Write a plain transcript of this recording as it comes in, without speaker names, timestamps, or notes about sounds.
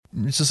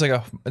It's just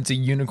like it's a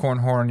unicorn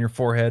horn on your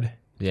forehead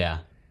Yeah.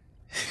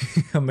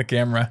 on the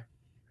camera.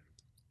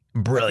 I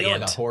feel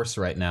Brilliant. like a horse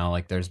right now.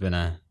 Like there's been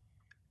a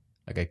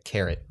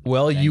carrot.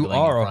 Well, you dangling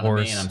are in a front of me,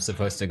 horse. and I'm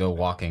supposed to go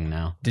walking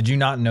now. Did you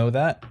not know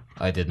that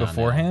I did not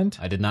beforehand?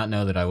 know. I did not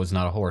know that I was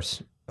not a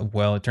horse.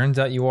 Well, it turns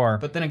out you are.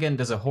 But then again,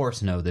 does a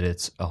horse know that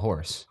it's a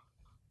horse?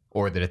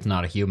 Or that it's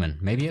not a human?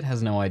 Maybe it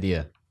has no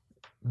idea.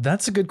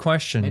 That's a good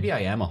question. Maybe I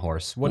am a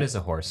horse. What is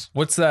a horse?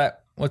 What's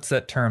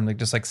that term? Like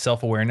just like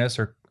self-awareness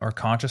or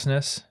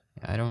consciousness?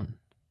 I don't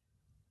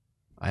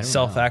know.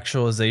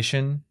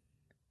 Self-actualization?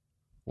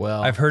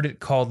 Well, I've heard it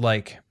called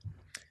like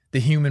the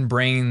human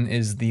brain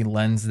is the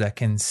lens that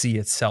can see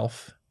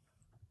itself.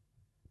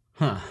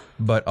 huh.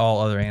 But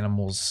all other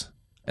animals,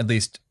 at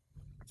least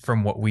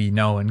from what we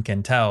know and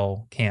can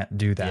tell, can't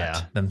do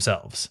that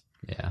themselves.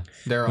 Yeah.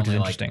 There are Which is only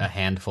like interesting. a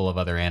handful of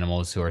other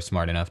animals who are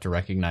smart enough to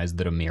recognize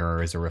that a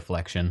mirror is a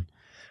reflection.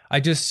 I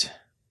just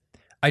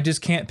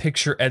can't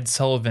picture Ed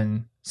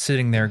Sullivan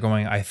sitting there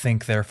going, I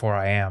think, therefore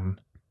I am.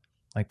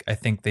 Like, I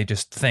think they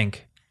just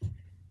think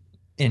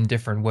in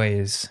different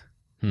ways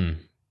Hmm.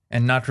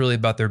 and not really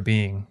about their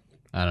being,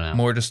 I don't know.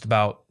 more just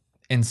about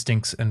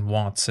instincts and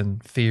wants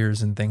and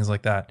fears and things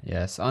like that.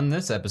 Yes. On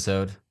this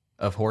episode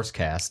of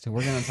Horsecast,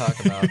 we're going to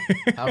talk about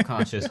how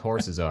conscious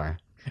horses are.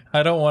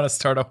 I don't want to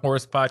start a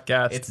horse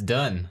podcast. It's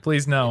done.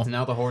 Please, no. It's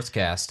now the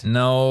Horsecast.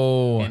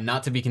 No. And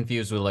not to be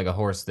confused with like a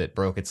horse that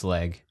broke its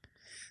leg.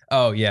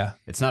 Oh, yeah.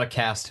 It's not a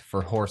cast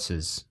for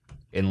horses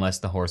unless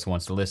the horse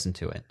wants to listen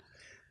to it.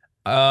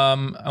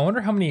 I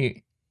wonder how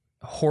many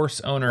horse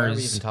Why are we even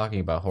owners talking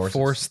about horses?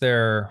 force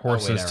their Oh,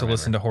 wait, horses I to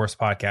listen remember. to horse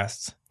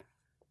podcasts.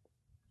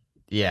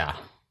 Yeah.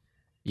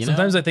 You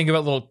Sometimes know, I think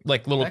about little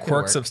that could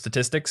quirks work. of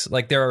statistics.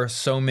 Like there are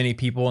so many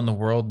people in the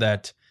world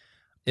that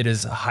it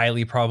is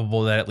highly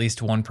probable that at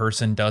least one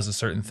person does a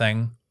certain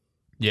thing.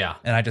 yeah.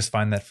 And I just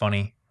find that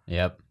funny.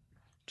 Yep.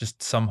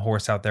 Just some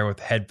horse out there with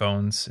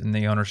headphones and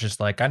the owner's just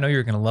like, I know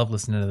you're going to love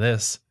listening to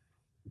this.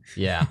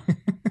 Yeah.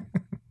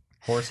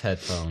 Horse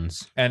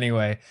headphones.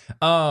 Anyway,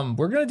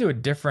 we're going to do a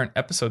different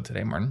episode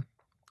today, Martin.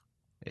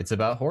 It's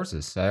about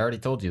horses. I already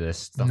told you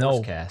this. It's the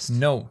No, Horsecast.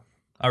 no,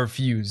 I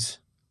refuse.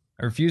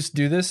 I refuse to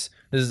do this.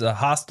 This is a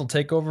hostile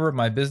takeover of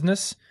my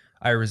business.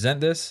 I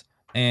resent this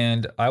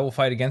and I will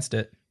fight against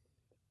it.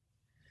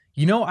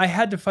 You know, I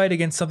had to fight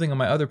against something on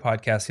my other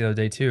podcast the other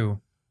day too.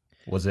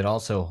 Was it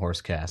also a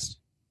Horsecast?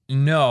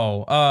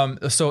 No.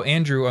 So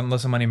Andrew on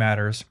Listen Money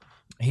Matters,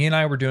 he and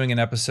I were doing an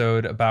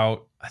episode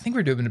about, I think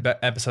we're doing an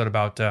episode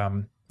about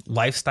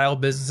lifestyle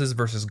businesses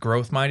versus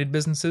growth-minded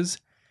businesses,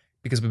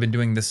 because we've been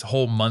doing this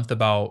whole month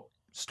about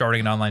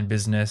starting an online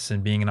business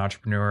and being an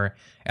entrepreneur.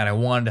 And I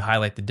wanted to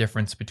highlight the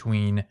difference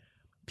between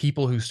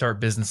people who start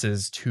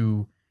businesses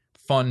to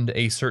fund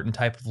a certain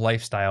type of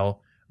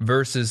lifestyle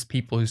versus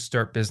people who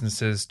start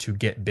businesses to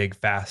get big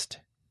fast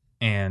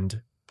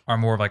and are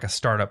more of like a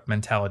startup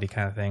mentality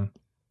kind of thing.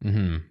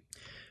 Mm-hmm.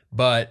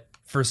 But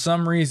for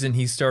some reason,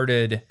 he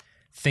started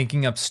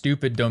thinking up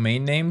stupid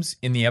domain names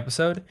in the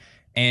episode,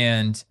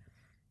 and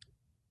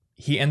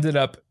he ended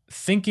up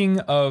thinking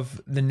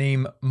of the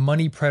name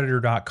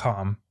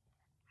moneypredator.com.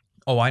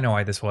 Oh, I know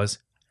why this was.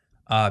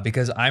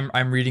 Because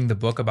I'm reading the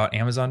book about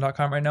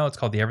Amazon.com right now. It's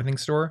called The Everything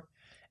Store.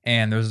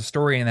 And there's a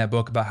story in that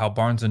book about how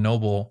Barnes &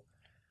 Noble,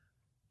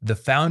 the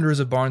founders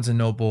of Barnes &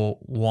 Noble,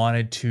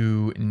 wanted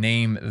to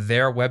name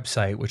their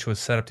website, which was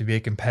set up to be a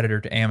competitor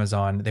to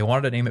Amazon. They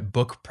wanted to name it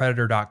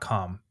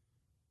bookpredator.com,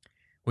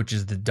 which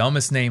is the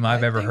dumbest name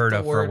I've ever heard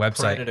of for a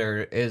website.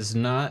 Predator is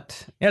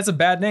not. Yeah, it's a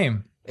bad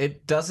name.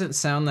 It doesn't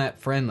sound that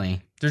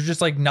friendly. There's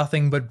just like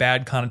nothing but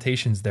bad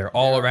connotations there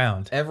all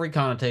around. Every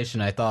connotation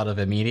I thought of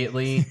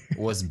immediately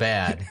was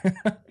bad.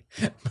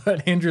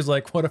 But Andrew's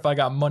like, what if I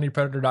got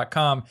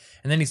moneypredator.com?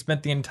 And then he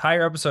spent the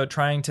entire episode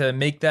trying to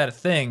make that a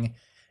thing.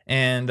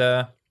 And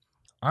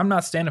I'm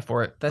not standing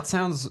for it. That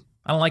sounds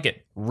I don't like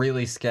it.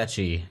 really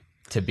sketchy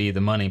to be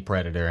the money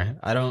predator.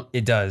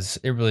 It does.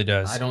 It really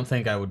does. I don't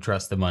think I would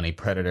trust the money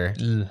predator.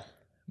 Ugh.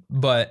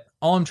 But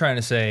all I'm trying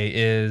to say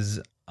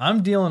is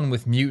I'm dealing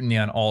with mutiny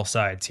on all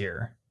sides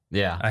here.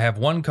 Yeah. I have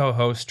one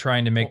co-host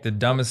trying to make the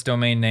dumbest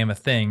domain name a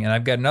thing, and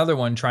I've got another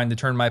one trying to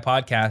turn my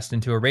podcast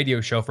into a radio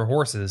show for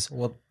horses.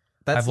 Well,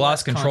 that's I've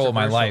lost less control of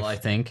my controversial, life.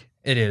 I think.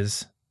 It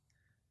is.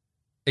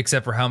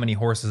 Except for how many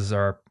horses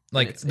are...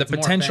 Like, It's the more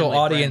potential family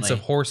audience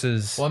friendly. of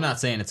horses... Well, I'm not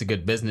saying it's a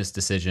good business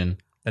decision,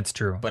 That's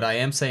true. but I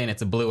am saying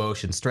it's a blue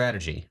ocean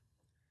strategy.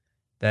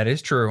 That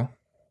is true.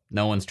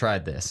 No one's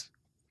tried this.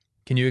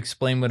 Can you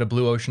explain what a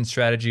blue ocean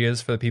strategy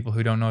is for the people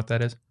who don't know what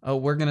that is? Oh,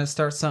 we're going to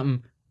start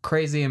something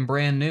crazy and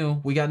brand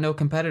new. We got no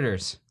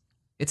competitors.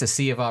 It's a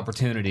sea of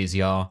opportunities,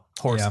 y'all.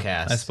 Horsecast.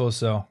 Yeah, I suppose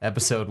so.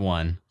 Episode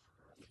 1.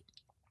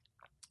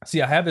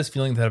 See, I have this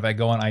feeling that if I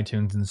go on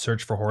iTunes and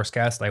search for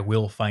Horsecast, I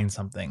will find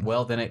something.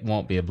 Well, then it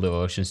won't be a blue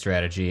ocean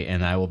strategy,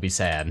 and I will be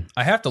sad.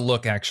 I have to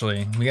look,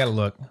 actually. We got to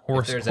look.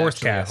 If there's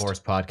actually a Horsecast. horse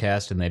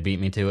podcast and they beat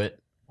me to it.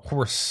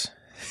 Horse.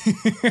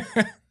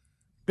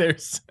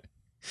 there's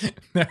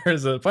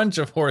a bunch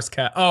of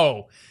Horsecast.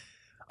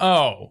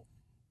 Oh.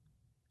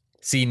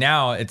 See,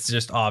 now it's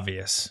just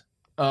obvious.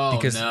 Oh,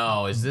 Because-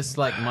 no. Is this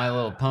like My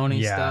Little Pony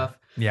Yeah. stuff?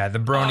 Yeah, the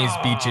bronies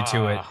beat you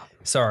to it. Ah.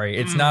 Sorry,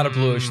 it's not a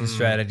blue ocean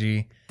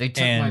strategy. They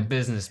took my And-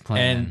 business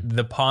plan. And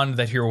the pond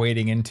that you're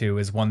wading into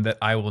is one that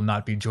I will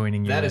not be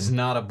joining you That in. is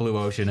not a blue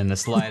ocean in the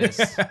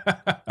slightest.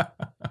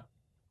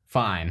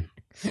 Fine.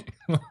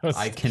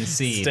 I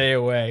concede. Stay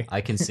away.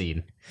 I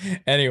concede.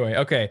 Anyway,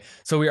 okay.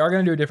 So we are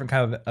going to do a different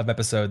kind of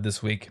episode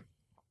this week.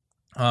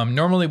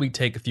 Normally we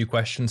take a few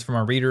questions from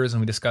our readers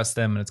and we discuss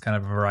them, and it's kind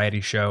of a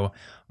variety show.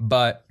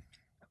 But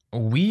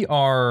we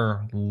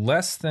are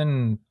less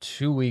than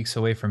 2 weeks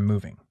away from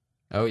moving.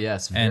 Oh,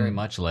 yes. Very And-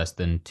 much less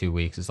than 2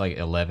 weeks. It's like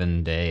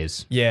 11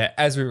 days. Yeah,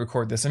 as we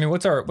record this. I mean,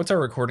 what's our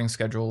recording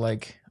schedule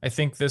like? I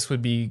think this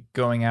would be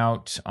going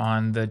out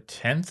on the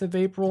 10th of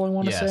April, I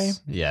want to say.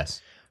 Yes.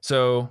 Yes.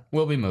 So,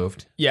 We'll be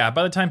moved. yeah,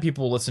 by the time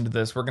people listen to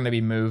this, we're going to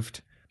be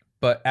moved.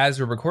 But as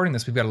we're recording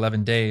this, we've got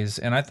 11 days.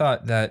 And I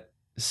thought that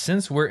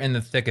since we're in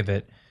the thick of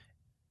it,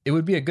 it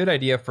would be a good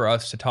idea for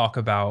us to talk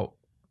about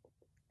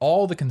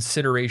all the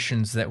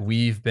considerations that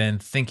we've been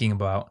thinking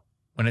about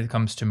when it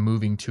comes to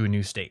moving to a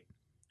new state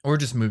or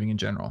just moving in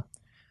general.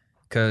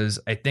 Because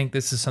I think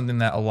this is something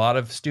that a lot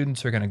of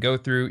students are going to go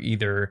through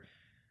either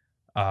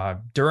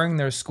during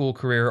their school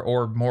career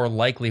or more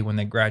likely when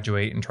they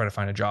graduate and try to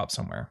find a job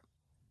somewhere.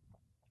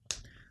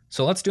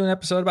 So let's do an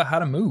episode about how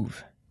to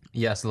move.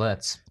 Yes,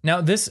 let's.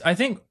 Now, I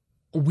think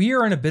we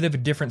are in a bit of a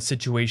different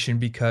situation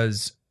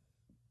because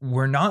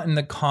we're not in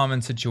the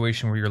common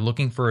situation where you're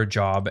looking for a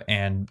job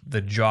and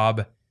the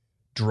job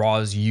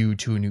draws you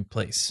to a new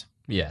place.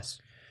 Yes.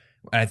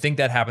 And I think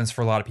that happens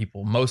for a lot of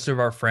people. Most of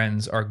our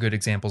friends are good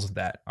examples of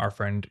that. Our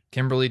friend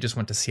Kimberly just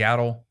went to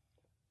Seattle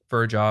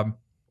for a job.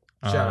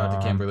 Shout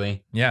out to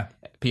Kimberly. Yeah.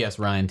 P.S.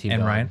 Ryan T.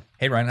 And Dog. Ryan.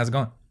 Hey, Ryan, how's it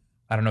going?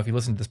 I don't know if you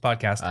listen to this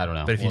podcast. I don't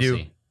know. But if you We'll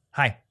do, see.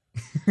 hi.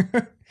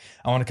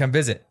 I want to come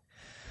visit.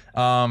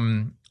 A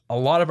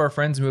lot of our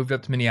friends moved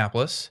up to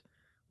Minneapolis.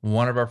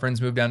 One of our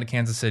friends moved down to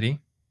Kansas City.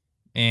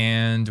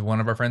 And one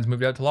of our friends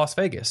moved out to Las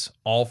Vegas,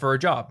 all for a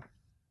job.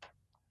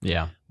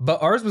 Yeah.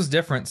 But ours was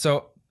different.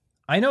 So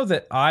I know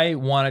that I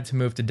wanted to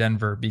move to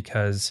Denver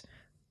because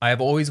I have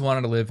always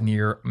wanted to live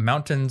near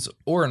mountains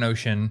or an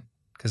ocean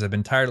because I've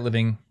been tired of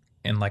living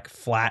in like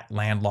flat,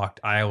 landlocked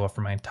Iowa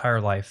for my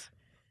entire life.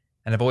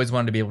 And I've always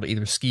wanted to be able to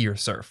either ski or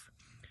surf.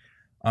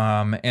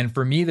 And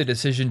for me, the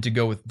decision to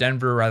go with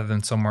Denver rather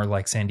than somewhere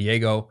like San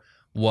Diego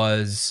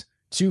was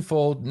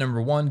twofold.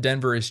 Number one,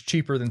 Denver is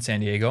cheaper than San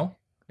Diego.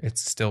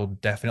 It's still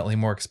definitely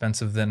more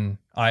expensive than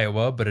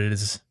Iowa, but it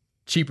is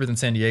cheaper than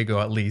San Diego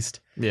at least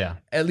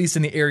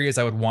in the areas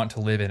I would want to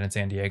live in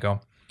San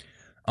Diego.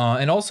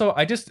 And also,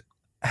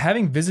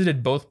 having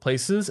visited both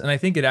places, and I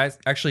think it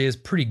actually is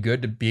pretty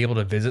good to be able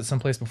to visit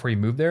someplace before you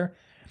move there,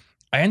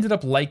 I ended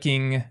up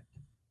liking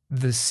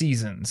the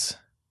seasons.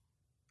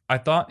 I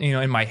thought,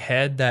 in my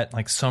head that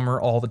like summer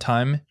all the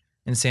time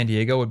in San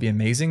Diego would be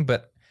amazing,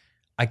 but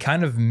I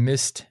kind of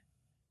missed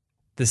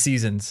the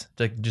seasons,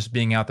 like just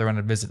being out there on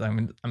a visit. I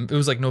mean, it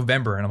was like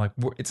November and I'm like,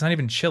 it's not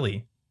even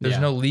chilly. There's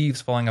no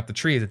leaves falling off the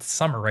trees. It's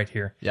summer right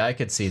here. Yeah, I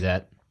could see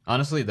that.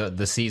 Honestly,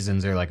 the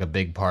seasons are like a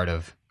big part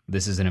of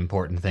this is an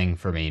important thing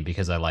for me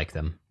because I like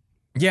them.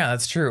 Yeah,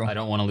 that's true. I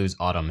don't want to lose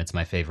autumn. It's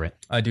my favorite.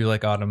 I do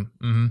like autumn.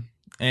 Mm-hmm.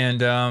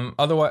 And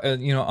otherwise,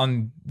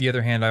 on the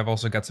other hand, I've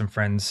also got some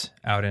friends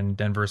out in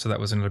Denver, so that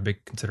was another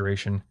big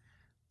consideration.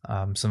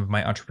 Some of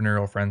my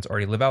entrepreneurial friends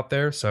already live out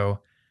there, so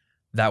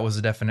that was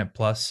a definite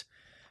plus.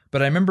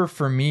 But I remember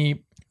for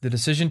me, the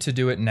decision to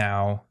do it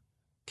now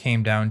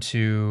came down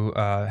to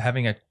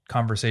having a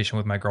conversation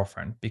with my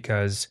girlfriend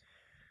because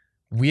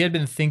we had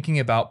been thinking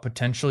about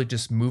potentially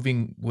just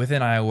moving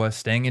within Iowa,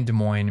 staying in Des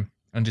Moines,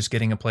 and just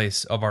getting a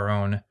place of our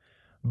own.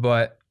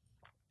 But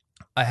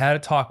I had a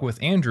talk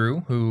with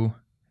Andrew, who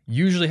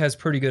usually has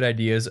pretty good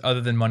ideas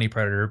other than Money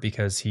Predator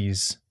because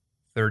he's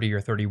 30 or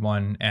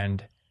 31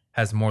 and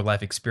has more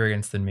life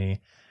experience than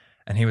me.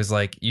 And he was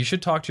like, you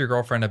should talk to your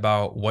girlfriend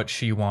about what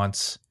she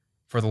wants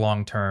for the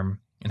long term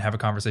and have a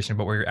conversation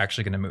about where you're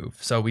actually going to move.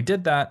 So we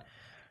did that,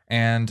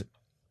 and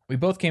we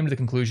both came to the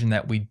conclusion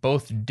that we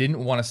both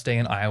didn't want to stay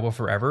in Iowa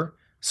forever.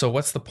 So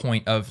what's the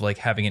point of like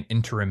having an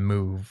interim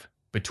move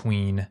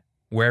between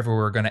wherever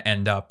we're going to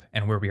end up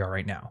and where we are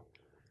right now?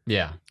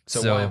 Yeah.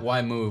 So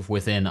why move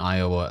within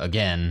Iowa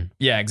again?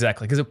 Yeah,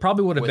 exactly. Because it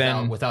probably would have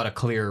been without a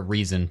clear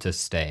reason to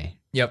stay.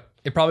 Yep.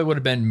 It probably would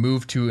have been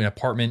moved to an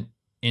apartment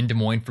in Des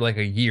Moines for like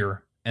a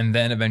year and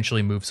then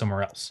eventually move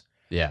somewhere else.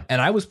 Yeah.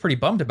 And I was pretty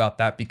bummed about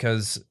that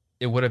because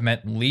it would have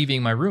meant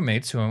leaving my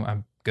roommates, who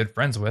I'm good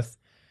friends with,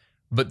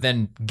 but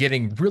then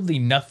getting really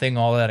nothing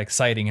all that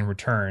exciting in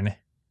return.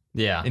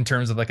 Yeah. In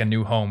terms of like a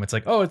new home. It's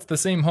like, oh, it's the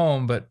same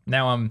home, but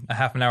now I'm a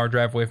half an hour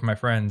drive away from my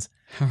friends.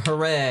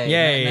 Hooray.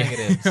 Yay.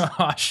 Negatives.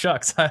 Oh,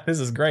 shucks. This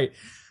is great.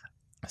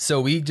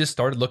 So we just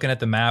started looking at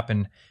the map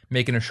and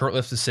making a short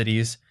list of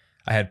cities.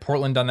 I had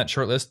Portland on that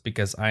short list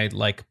because I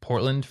like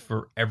Portland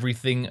for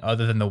everything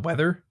other than the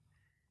weather.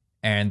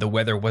 And the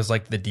weather was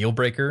like the deal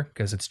breaker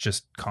because it's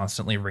just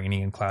constantly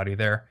rainy and cloudy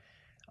there.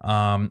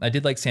 I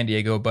did like San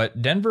Diego,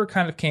 but Denver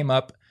kind of came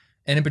up,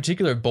 and in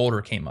particular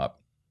Boulder came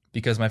up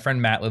because my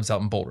friend Matt lives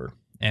out in Boulder.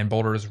 And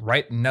Boulder is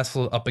right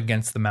nestled up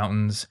against the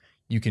mountains.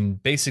 You can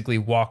basically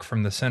walk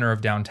from the center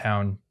of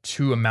downtown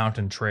to a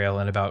mountain trail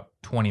in about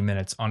 20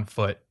 minutes on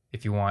foot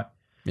if you want.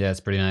 Yeah, it's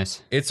pretty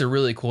nice. It's a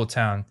really cool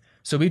town.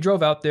 So we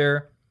drove out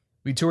there,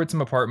 we toured some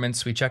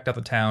apartments, we checked out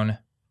the town,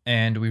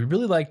 and we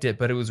really liked it,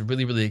 but it was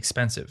really, really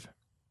expensive.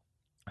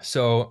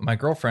 So my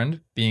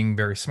girlfriend, being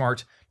very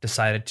smart,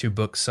 decided to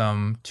book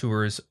some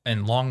tours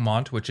in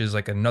Longmont, which is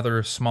like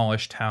another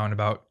smallish town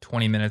about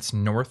 20 minutes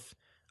north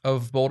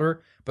of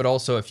Boulder, but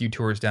also a few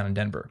tours down in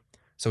Denver.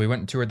 So we went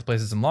and toured the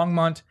places in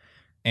Longmont,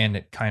 and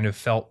it kind of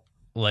felt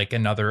like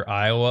another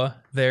Iowa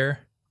there.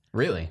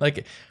 Really?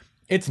 Like,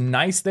 it's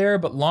nice there,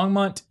 but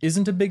Longmont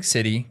isn't a big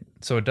city,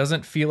 so it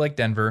doesn't feel like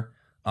Denver.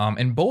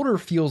 And Boulder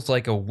feels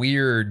like a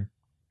weird...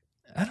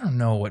 I don't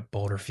know what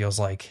Boulder feels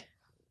like.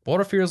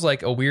 Boulder feels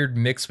like a weird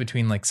mix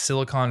between like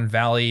Silicon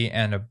Valley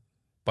and a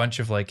bunch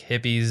of like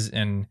hippies,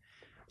 and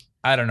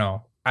I don't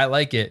know. I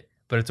like it,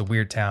 but it's a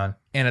weird town,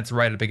 and it's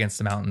right up against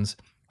the mountains.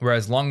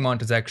 Whereas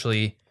Longmont is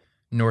actually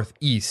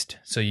northeast,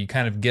 so you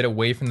kind of get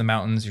away from the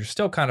mountains. You're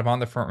still kind of on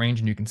the Front Range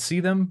and you can see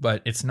them,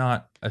 but it's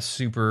not a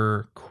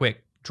super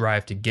quick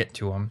drive to get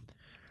to them.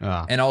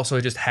 And also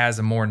it just has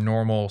a more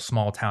normal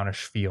small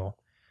townish feel.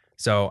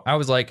 So I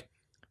was like,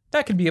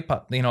 that could be a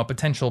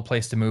potential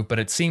place to move, but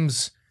it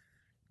seems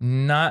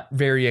not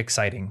very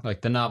exciting.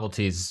 Like the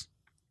novelty's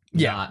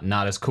Yeah.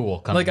 not as cool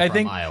coming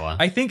from Iowa.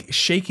 I think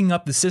shaking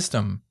up the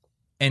system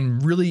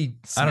and really,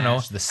 I don't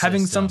know,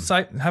 having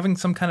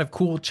some kind of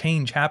cool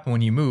change happen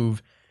when you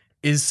move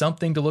is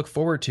something to look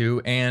forward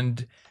to.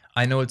 And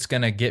I know it's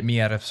going to get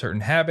me out of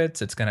certain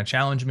habits. It's going to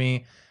challenge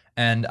me.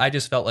 And I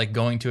just felt like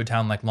going to a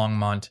town like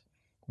Longmont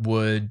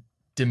would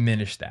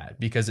diminish that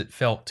because it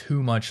felt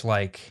too much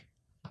like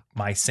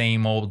my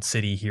same old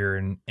city here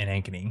in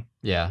Ankeny.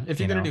 Yeah, if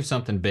you're going to do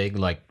something big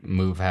like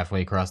move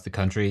halfway across the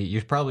country,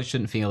 you probably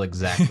shouldn't feel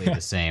exactly the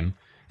same.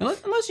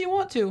 Unless you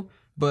want to.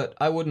 But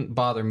I wouldn't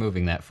bother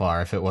moving that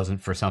far if it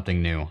wasn't for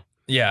something new.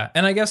 Yeah,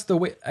 and I guess the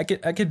way I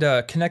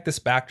could connect this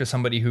back to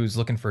somebody who's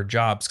looking for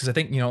jobs, because I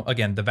think,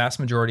 again, the vast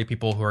majority of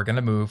people who are going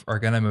to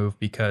move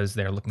because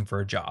they're looking for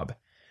a job.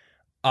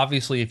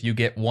 Obviously, if you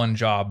get one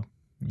job,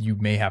 you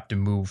may have to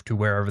move to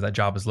wherever that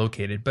job is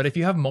located. But if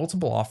you have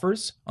multiple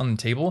offers on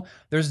the table,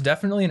 there's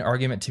definitely an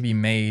argument to be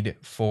made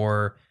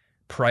for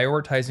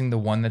prioritizing the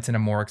one that's in a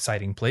more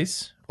exciting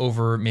place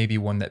over maybe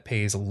one that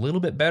pays a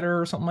little bit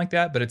better or something like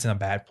that, but it's in a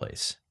bad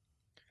place.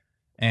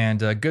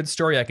 And a good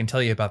story I can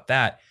tell you about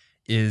that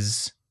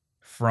is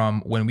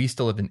from when we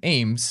still lived in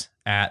Ames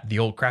at the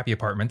old crappy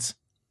apartments.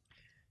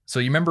 So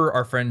you remember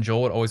our friend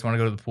Joel would always want to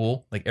go to the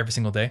pool like every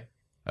single day?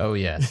 Oh,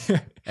 yes.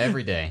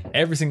 Every day.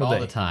 Every single day.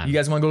 All the time. You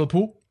guys want to go to the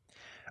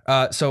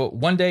pool? So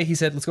one day he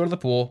said, let's go to the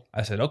pool.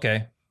 I said,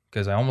 okay,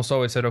 because I almost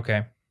always said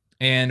okay.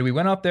 And we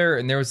went out there,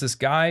 and there was this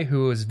guy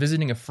who was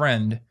visiting a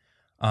friend,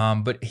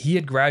 but he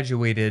had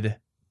graduated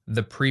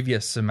the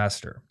previous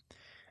semester.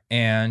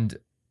 And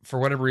for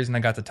whatever reason, I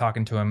got to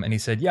talking to him, and he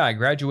said, yeah, I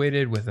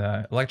graduated with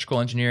an electrical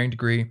engineering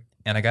degree,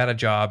 and I got a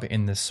job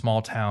in this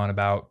small town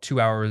about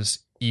 2 hours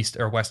east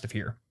or west of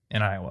here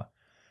in Iowa.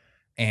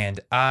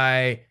 And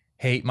I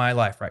hate my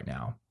life right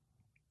now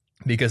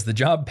because the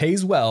job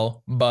pays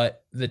well,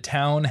 but the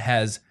town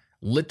has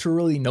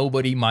literally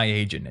nobody my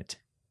age in it.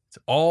 It's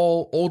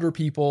all older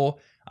people.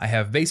 I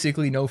have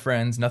basically no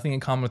friends, nothing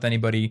in common with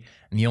anybody.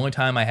 And the only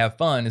time I have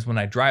fun is when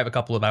I drive a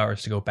couple of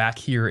hours to go back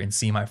here and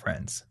see my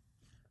friends.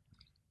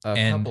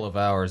 A couple of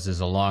hours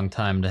is a long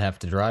time to have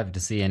to drive to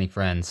see any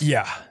friends.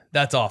 Yeah,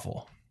 that's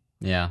awful.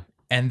 Yeah.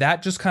 And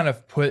that just kind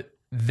of put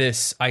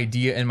this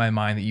idea in my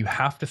mind that you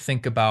have to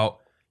think about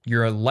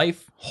your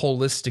life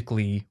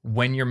holistically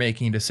when you're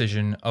making a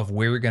decision of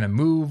where you're going to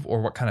move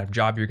or what kind of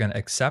job you're going to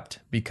accept,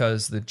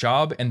 because the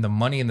job and the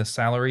money and the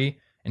salary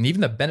and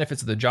even the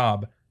benefits of the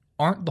job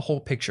aren't the whole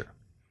picture.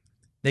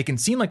 They can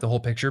seem like the whole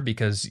picture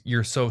because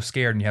you're so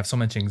scared and you have so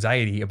much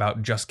anxiety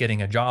about just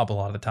getting a job a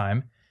lot of the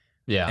time.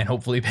 Yeah. And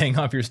hopefully paying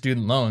off your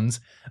student loans.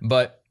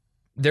 But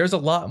there's a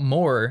lot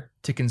more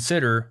to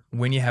consider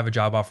when you have a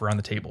job offer on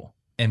the table,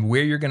 and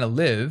where you're going to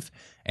live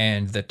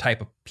and the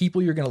type of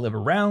people you're going to live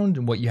around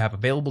and what you have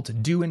available to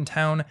do in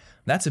town.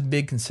 That's a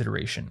big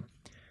consideration.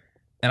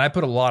 And I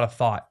put a lot of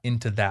thought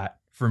into that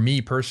for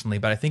me personally,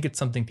 but I think it's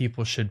something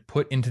people should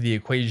put into the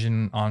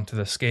equation onto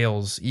the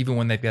scales, even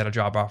when they've got a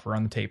job offer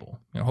on the table,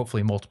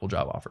 hopefully multiple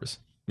job offers.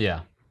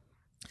 Yeah.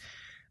 But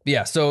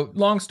yeah. So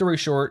long story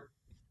short,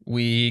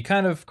 we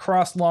kind of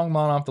crossed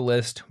Longmont off the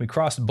list. We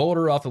crossed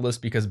Boulder off the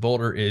list because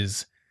Boulder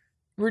is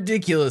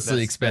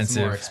ridiculously expensive.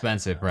 That's more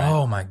expensive, right?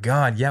 Oh my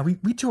God. Yeah. We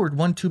toured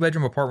one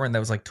 2-bedroom apartment that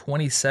was like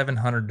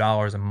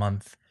 $2,700 a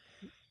month.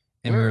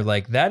 And we were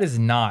like, that is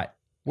not.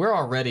 We're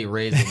already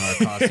raising our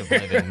cost of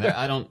living.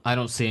 I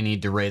don't see a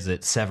need to raise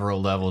it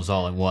several levels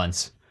all at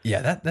once.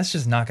 Yeah, that's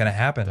just not going to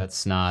happen.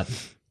 That's not.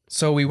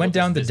 So we went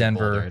down to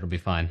Denver. Boulder. It'll be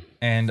fine.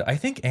 And I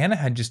think Anna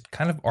had just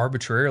kind of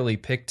arbitrarily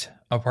picked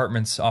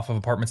apartments off of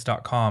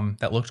apartments.com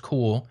that looked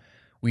cool.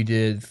 We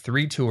did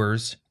 3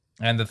 tours,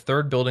 and the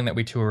third building that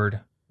we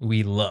toured,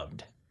 we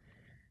loved.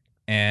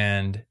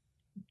 And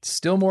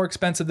still more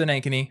expensive than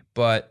Ankeny,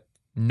 but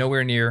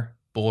nowhere near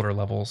Boulder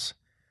levels.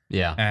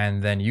 Yeah.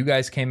 And then you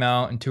guys came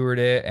out and toured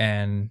it,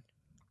 and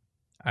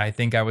I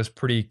think I was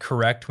pretty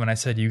correct when I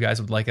said you guys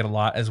would like it a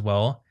lot as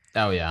well.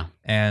 Oh, yeah.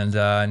 And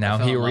now I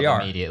fell here in we love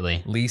are.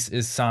 Immediately. Lease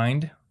is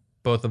signed.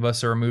 Both of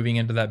us are moving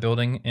into that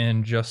building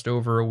in just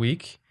over a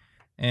week.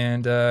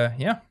 And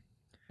yeah,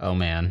 Oh,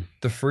 man.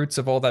 the fruits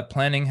of all that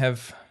planning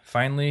have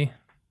finally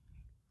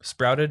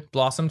sprouted,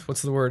 blossomed.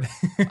 What's the word?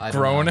 I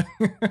don't Grown.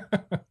 know.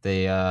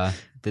 They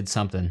did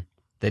something.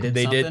 They did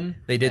They did- something.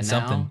 they did and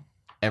something. now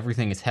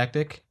everything is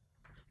hectic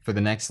for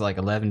the next like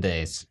 11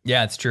 days.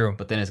 Yeah, it's true.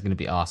 But then it's going to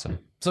be awesome.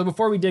 So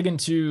before we dig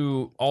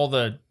into all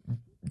the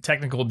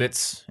technical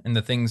bits and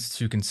the things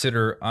to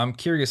consider, I'm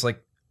curious,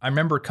 like, I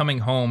remember coming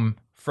home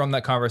from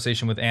that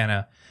conversation with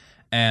Anna,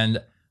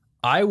 and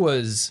I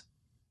was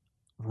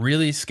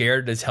really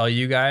scared to tell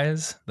you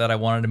guys that I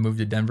wanted to move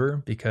to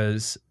Denver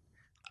because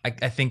I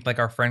think like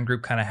our friend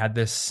group kind of had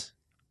this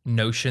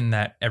notion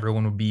that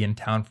everyone would be in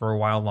town for a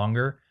while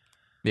longer.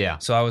 Yeah.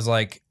 So I was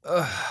like,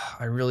 ugh,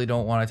 I really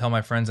don't want to tell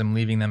my friends I'm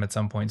leaving them at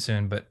some point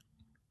soon, but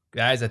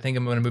guys, I think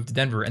I'm going to move to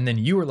Denver. And then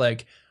you were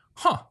like,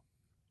 huh,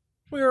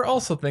 we were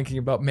also thinking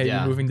about maybe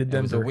moving to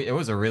Denver. It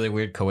was a really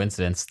weird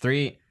coincidence.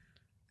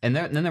 And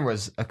then there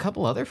was a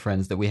couple other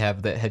friends that we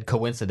have that had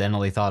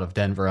coincidentally thought of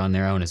Denver on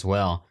their own as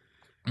well.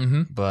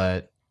 Mm-hmm.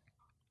 But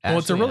Well,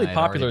 it's a Ashley really and I had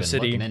already popular been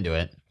city. looking into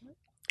it.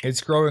 It's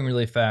growing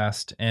really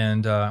fast.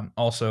 And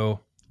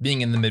also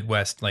being in the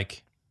Midwest,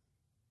 like,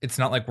 it's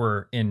not like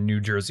we're in New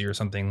Jersey or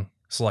something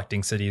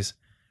selecting cities.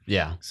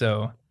 Yeah.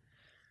 So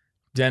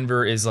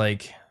Denver is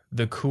like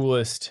the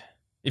coolest.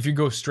 If you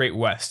go straight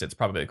west, it's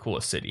probably the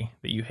coolest city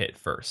that you hit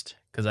first,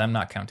 because I'm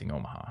not counting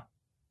Omaha.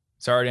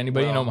 Sorry to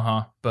anybody in Well,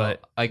 Omaha,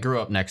 but I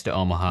grew up next to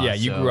Omaha. yeah,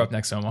 you so grew up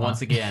next to Omaha.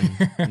 Once again,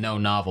 no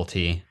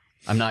novelty.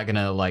 I'm not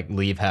gonna like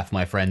leave half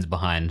my friends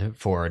behind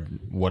for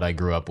what I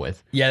grew up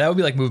with. Yeah, that would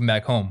be like moving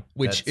back home,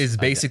 which That's- is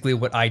basically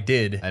what I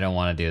did. I don't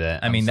want to do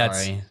that. I mean, I'm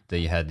that's- sorry that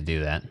you had to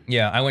do that.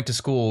 Yeah, I went to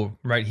school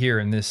right here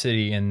in this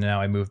city, and now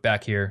I moved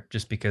back here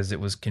just because it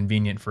was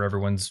convenient for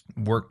everyone's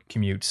work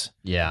commutes.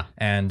 Yeah.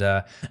 And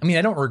I mean,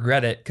 I don't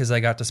regret it because I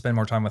got to spend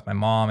more time with my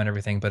mom and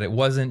everything, but it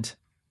wasn't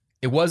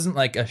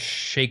like a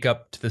shake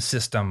up to the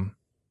system.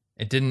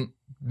 It didn't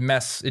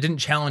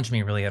challenge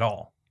me really at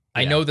all.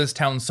 I Yeah. know this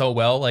town so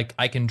well, like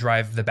I can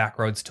drive the back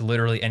roads to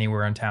literally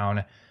anywhere in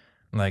town.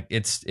 Like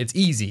it's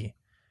easy.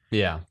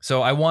 Yeah.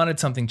 So I wanted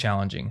something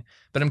challenging.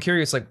 But I'm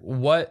curious, like,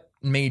 what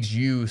made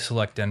you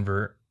select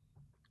Denver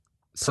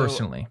So,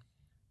 personally?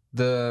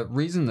 the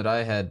reason that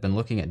I had been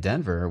looking at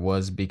Denver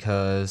was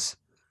because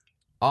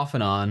off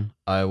and on,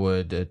 I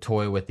would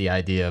toy with the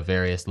idea of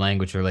various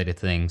language related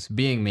things,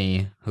 being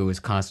me, who is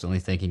constantly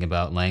thinking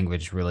about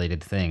language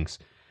related things.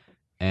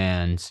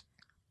 And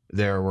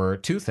there were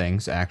two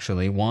things,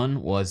 actually.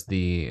 One was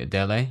the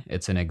DELE.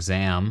 It's an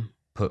exam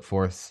put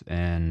forth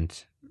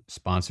and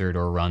sponsored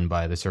or run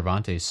by the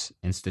Cervantes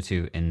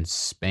Institute in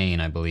Spain,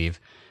 I believe.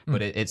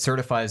 But it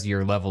certifies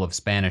your level of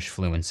Spanish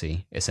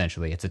fluency,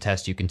 essentially. It's a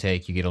test you can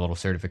take. You get a little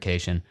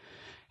certification.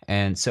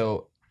 And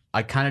so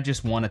I kind of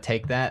just want to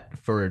take that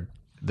for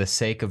the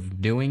sake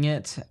of doing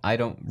it. I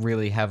don't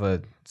really have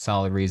a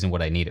solid reason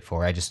what I need it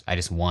for. I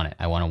just want it.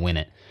 I want to win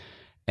it.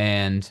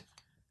 And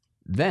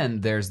then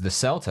there's the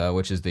CELTA,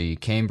 which is the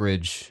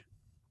Cambridge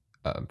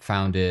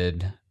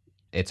founded.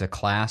 It's a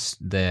class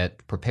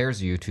that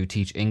prepares you to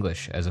teach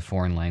English as a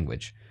foreign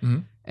language.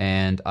 Mhm.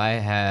 And I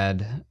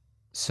had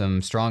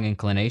some strong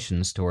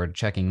inclinations toward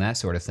checking that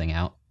sort of thing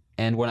out.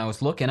 And when I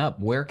was looking up,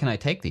 where can I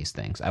take these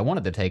things? I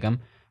wanted to take them.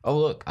 Oh,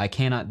 look, I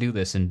cannot do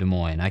this in Des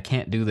Moines. I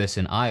can't do this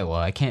in Iowa.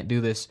 I can't do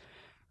this.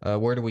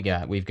 Where do we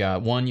got? We've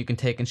got one you can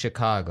take in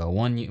Chicago.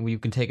 One you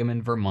can take them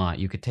in Vermont.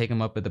 You could take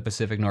them up at the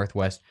Pacific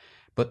Northwest.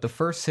 But the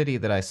first city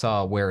that I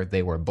saw where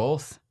they were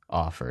both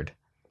offered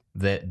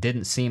that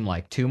didn't seem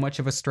like too much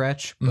of a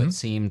stretch, but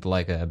seemed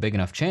like a big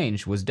enough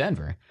change was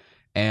Denver.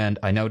 And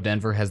I know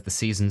Denver has the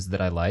seasons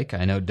that I like.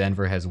 I know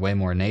Denver has way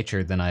more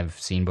nature than I've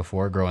seen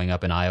before growing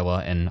up in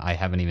Iowa, and I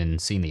haven't even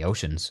seen the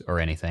oceans or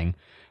anything,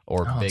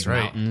 or Oh, big that's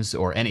right. mountains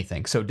or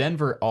anything. So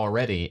Denver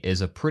already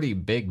is a pretty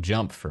big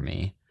jump for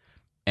me.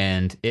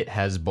 And it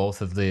has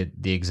both of the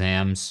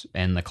exams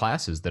and the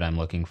classes that I'm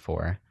looking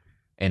for.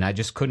 And I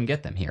just couldn't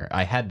get them here.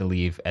 I had to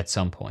leave at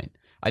some point.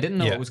 I didn't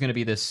know Yeah. it was going to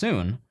be this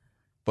soon,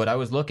 but I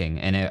was looking,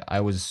 and I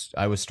was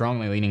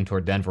strongly leaning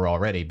toward Denver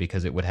already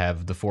because it would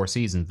have the 4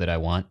 seasons that I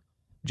want.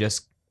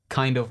 Just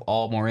kind of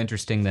all more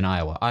interesting than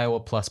Iowa. Iowa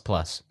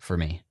plus for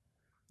me.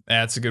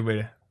 That's a good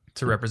way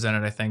to represent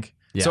it, I think.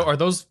 Yeah. So are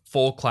those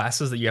full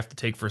classes that you have to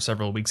take for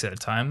several weeks at a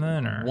time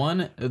then?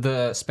 Or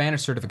The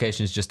Spanish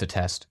certification is just a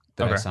test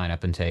that I Okay. sign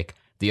up and take.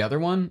 The other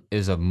one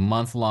is a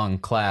month-long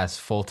class,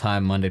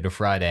 full-time Monday to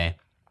Friday.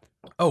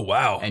 Oh,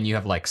 wow. And you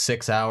have like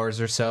 6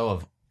 hours or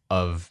so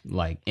of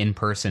like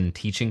in-person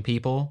teaching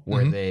people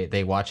where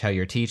they watch how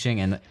you're teaching,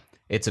 and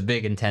it's a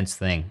big intense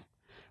thing.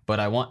 But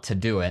I want to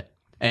do it,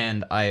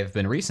 and I have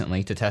been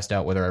recently to test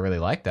out whether I really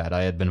like that.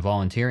 I had been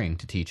volunteering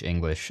to teach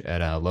English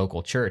at a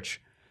local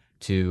church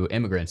to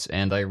immigrants,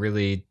 and I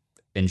really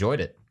enjoyed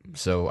it.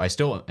 So I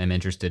still am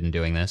interested in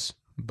doing this,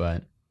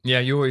 but Yeah,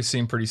 you always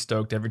seem pretty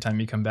stoked every time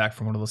you come back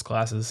from one of those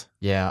classes.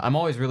 Yeah, I'm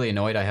always really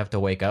annoyed I have to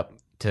wake up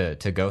to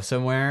go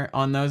somewhere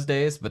on those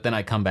days, but then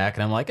I come back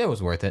and I'm like, it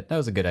was worth it. That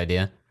was a good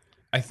idea.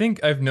 I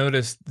think I've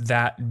noticed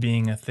that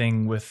being a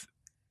thing with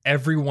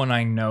everyone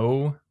I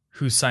know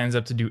who signs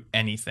up to do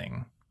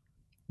anything.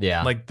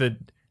 Yeah. Like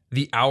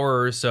the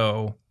hour or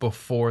so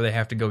before they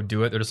have to go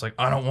do it, they're just like,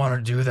 I don't want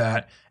to do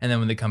that. And then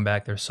when they come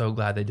back, they're so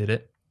glad they did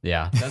it.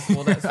 Yeah. That's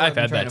what I've I've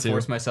been had trying that to too.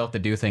 force myself to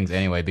do things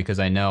anyway because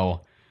I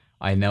know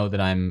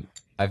that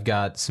I've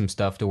got some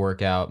stuff to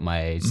work out.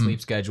 My sleep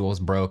schedule's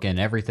broken.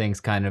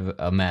 Everything's kind of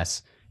a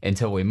mess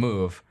until we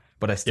move,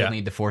 but I still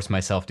need to force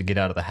myself to get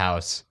out of the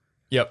house.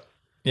 Yep.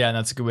 Yeah, and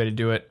that's a good way to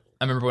do it.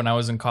 I remember when I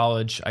was in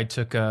college, I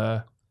took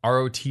a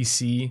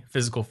ROTC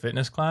physical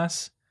fitness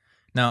class.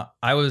 Now,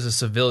 I was a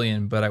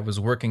civilian, but I was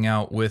working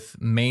out with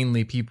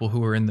mainly people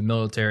who were in the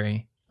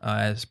military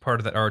as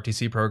part of that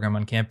ROTC program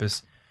on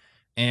campus.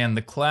 And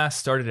the class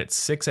started at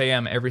 6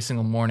 a.m. every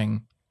single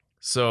morning.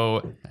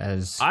 So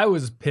I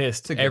was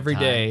pissed every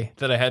day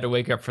that I had to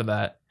wake up for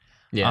that.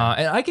 Yeah.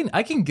 And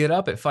I can get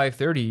up at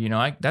 5:30, you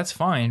know, that's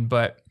fine.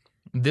 But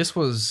this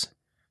was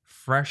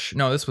fresh.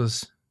 No, this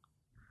was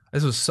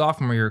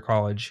sophomore year of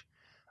college.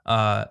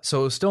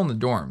 So it was still in the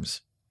dorms.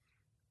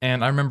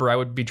 And I remember I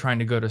would be trying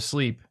to go to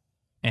sleep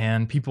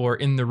and people are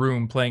in the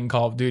room playing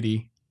Call of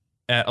Duty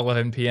at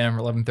 11 p.m.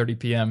 or 11:30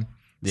 p.m.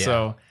 Yeah.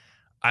 So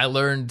I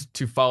learned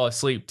to fall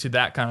asleep to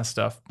that kind of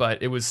stuff,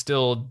 but it was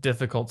still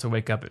difficult to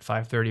wake up at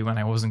 5:30 when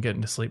I wasn't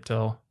getting to sleep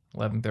till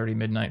 11:30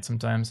 midnight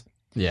sometimes.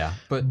 Yeah,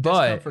 but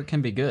discomfort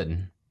can be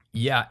good.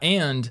 Yeah,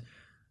 and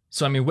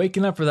so I mean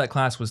waking up for that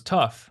class was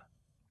tough,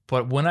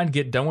 but when I'd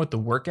get done with the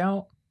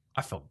workout,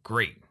 I felt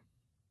great.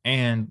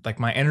 And like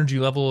my energy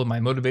level and my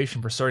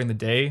motivation for starting the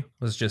day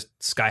was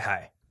just sky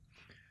high.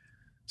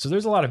 So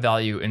there's a lot of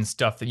value in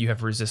stuff that you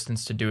have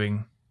resistance to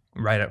doing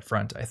right up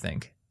front, I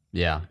think.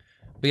 Yeah.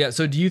 But yeah,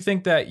 so do you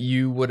think that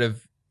you would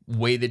have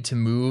waited to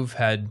move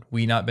had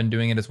we not been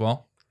doing it as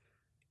well?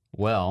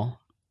 Well,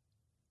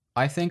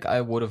 I think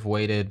I would have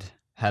waited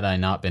had I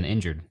not been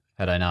injured,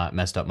 had I not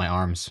messed up my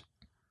arms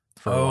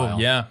for a while. Oh,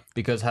 yeah.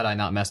 Because had I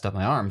not messed up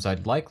my arms,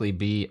 I'd likely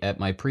be at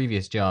my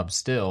previous job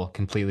still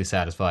completely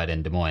satisfied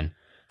in Des Moines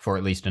for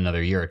at least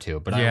another year or two.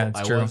 But Yeah,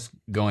 I true. was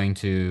going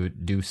to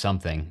do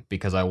something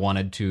because I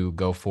wanted to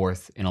go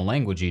forth in a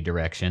languagey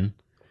direction,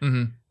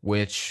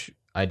 which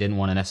I didn't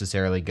want to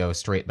necessarily go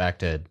straight back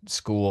to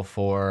school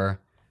for.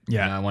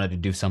 Yeah. You know, I wanted to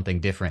do something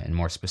different and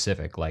more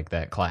specific, like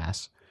that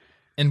class.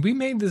 And we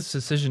made this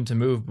decision to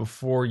move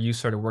before you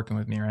started working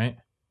with me, right?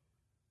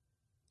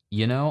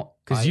 You know,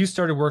 Because you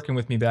started working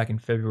with me back in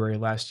February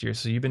last year.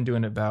 So you've been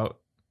doing it about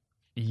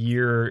a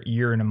year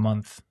and a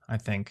month, I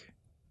think,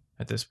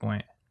 at this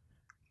point.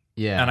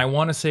 Yeah. And I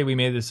want to say we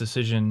made this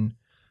decision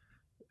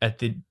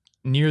at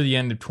near the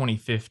end of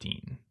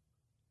 2015.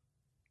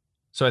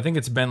 So I think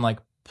it's been like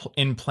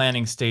in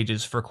planning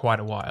stages for quite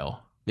a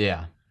while.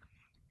 Yeah.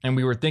 And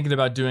we were thinking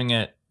about doing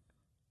it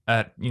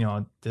at, you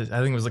know, I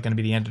think it was like going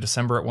to be the end of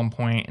December at one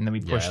point, and then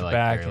we pushed I it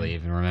back. barely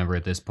even remember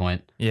at this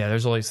point. Yeah,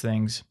 there's all these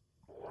things.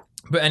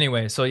 But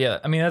anyway, so yeah,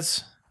 I mean,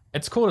 it's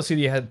cool to see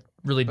that you had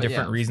really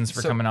different reasons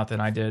for coming out than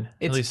I did.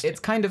 It's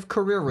kind of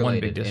career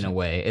related in a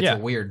way. It's a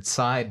weird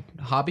side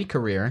hobby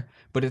career,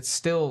 but it's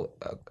still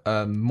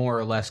a more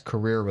or less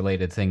career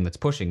related thing that's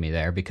pushing me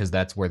there because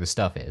that's where the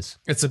stuff is.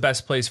 It's the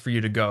best place for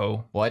you to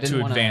go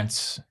to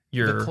advance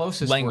your the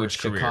closest language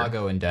were career.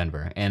 Chicago and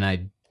Denver, and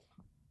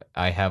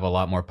I have a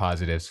lot more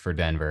positives for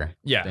Denver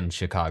than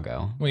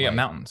Chicago. Well, yeah,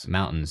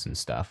 mountains and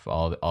stuff,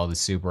 all the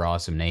super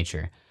awesome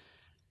nature.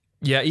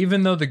 Yeah,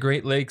 even though the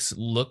Great Lakes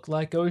look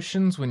like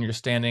oceans when you're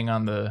standing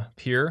on the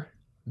pier,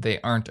 they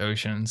aren't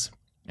oceans,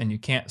 and you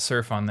can't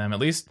surf on them. At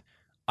least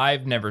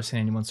I've never seen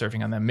anyone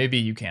surfing on them. Maybe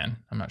you can.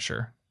 I'm not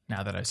sure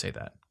now that I say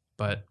that.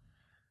 But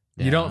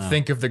you don't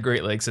think of the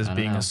Great Lakes as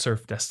being a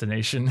surf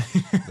destination.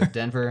 But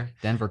Denver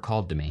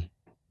called to me.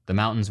 The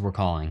mountains were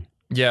calling.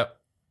 Yep.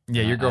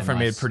 Yeah, your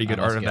girlfriend made pretty good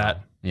art of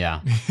that.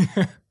 Yeah.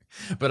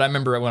 But I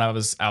remember when I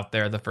was out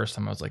there the first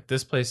time, I was like,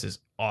 this place is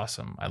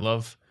awesome. I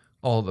love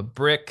all the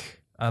brick.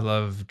 I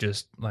love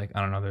just like, I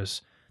don't know,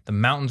 there's the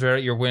mountains right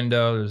at your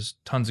window. There's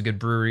tons of good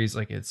breweries.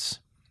 Like it's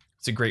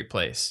a great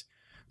place.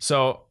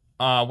 So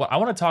what I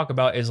want to talk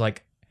about is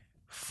like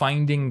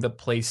finding the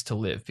place to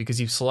live, because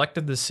you've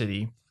selected the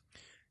city.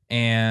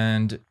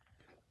 And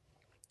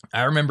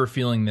I remember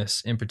feeling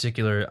this in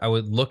particular. I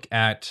would look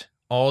at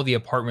all the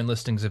apartment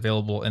listings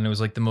available, and it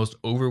was like the most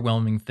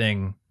overwhelming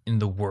thing in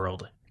the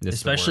world,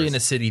 especially in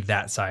a city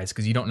that size,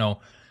 because you don't know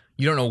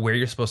where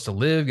you're supposed to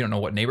live. You don't know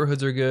what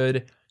neighborhoods are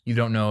good. You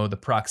don't know the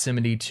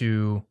proximity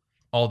to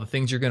all the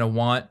things you're going to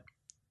want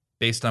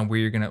based on where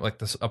you're going to, like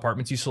the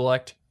apartments you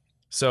select.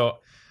 So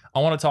I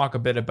want to talk a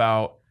bit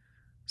about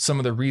some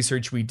of the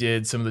research we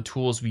did, some of the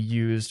tools we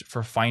used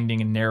for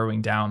finding and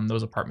narrowing down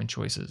those apartment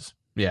choices.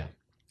 Yeah.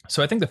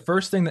 So I think the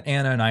first thing that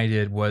Anna and I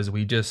did was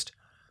we just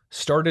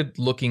started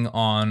looking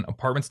on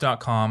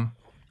apartments.com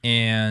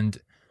and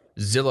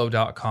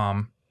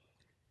Zillow.com.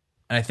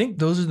 And I think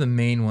those are the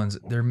main ones.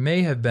 There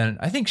may have been,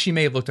 I think she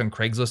may have looked on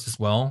Craigslist as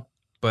well.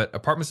 but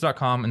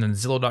apartments.com and then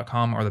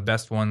Zillow.com are the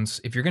best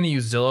ones. If you're going to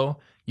use Zillow,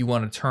 you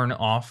want to turn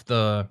off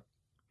the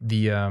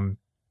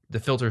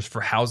filters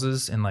for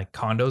houses and like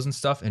condos and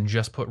stuff and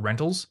just put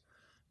rentals,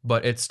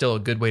 but it's still a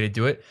good way to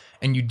do it.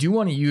 And you do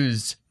want to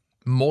use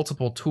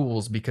multiple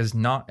tools because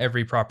not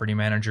every property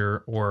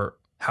manager or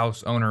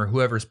house owner,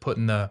 whoever's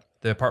putting the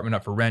apartment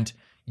up for rent,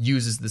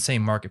 uses the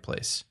same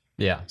marketplace.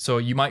 Yeah. So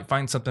you might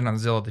find something on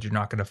Zillow that you're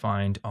not going to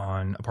find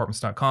on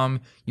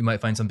apartments.com. You might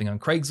find something on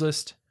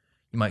Craigslist.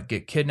 You might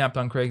get kidnapped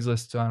on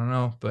Craigslist. I don't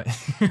know, but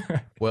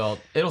Well,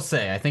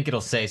 I think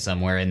it'll say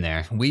somewhere in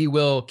there. we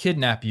will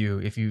kidnap you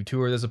if you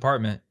tour this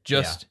apartment.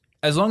 Just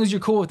as long as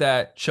you're cool with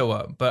that, show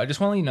up. But I just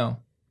want to let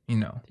you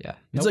know, Yeah.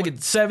 it's like a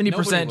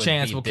 70%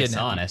 chance we'll kidnap you.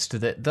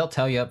 Dishonest. They'll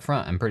tell you up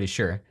front, I'm pretty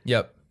sure.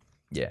 Yep.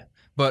 Yeah.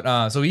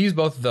 But so we use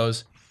both of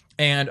those.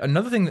 And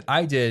another thing that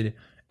I did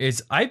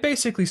is I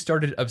basically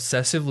started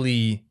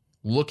obsessively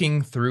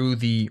looking through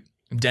the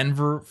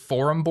Denver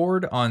forum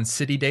board on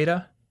city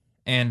data.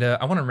 And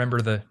I want to remember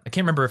I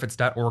can't remember if it's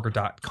 .org or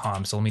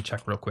 .com. So let me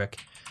check real quick.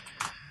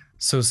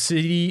 So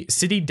city-data.com,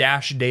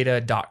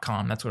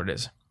 that's what it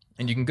is.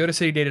 And you can go to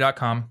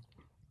citydata.com.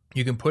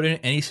 You can put in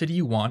any city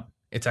you want.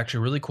 It's actually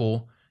really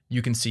cool.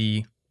 You can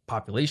see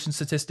population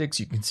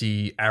statistics. You can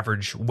see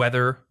average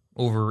weather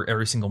over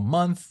every single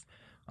month.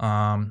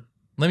 Let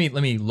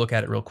me look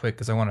at it real quick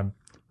because I want to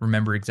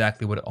remember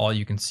exactly what all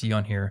you can see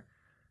on here.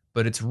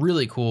 But it's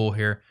really cool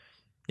here.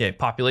 Yeah,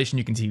 population,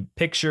 you can see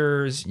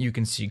pictures, you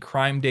can see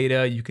crime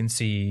data, you can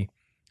see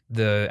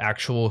the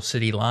actual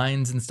city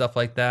lines and stuff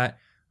like that.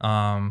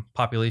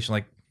 Population,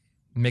 like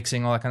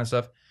mixing, all that kind of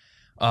stuff.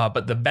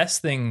 But the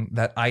best thing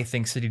that I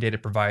think City Data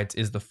provides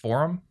is the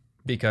forum,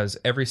 because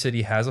every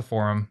city has a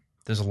forum.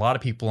 There's a lot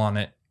of people on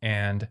it,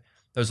 and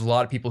there's a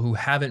lot of people who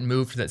haven't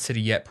moved to that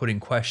city yet putting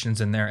questions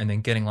in there and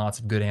then getting lots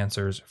of good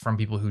answers from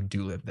people who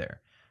do live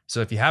there. So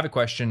if you have a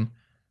question,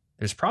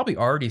 there's probably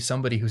already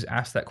somebody who's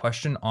asked that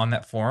question on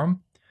that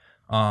forum.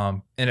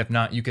 And if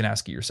not, you can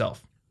ask it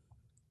yourself.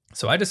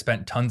 So I just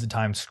spent tons of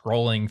time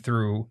scrolling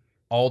through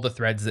all the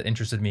threads that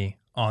interested me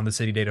on the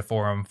City Data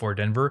Forum for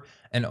Denver,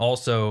 and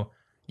also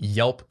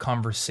Yelp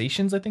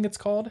Conversations, I think it's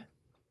called.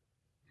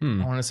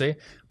 I want to say.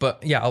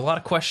 But yeah, a lot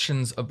of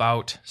questions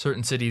about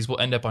certain cities will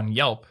end up on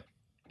Yelp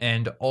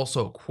and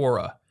also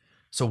Quora.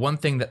 So one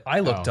thing that I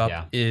looked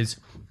up is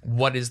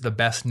what is the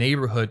best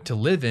neighborhood to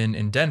live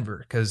in Denver?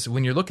 Because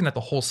when you're looking at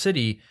the whole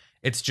city,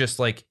 it's just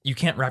like you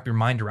can't wrap your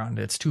mind around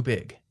it. It's too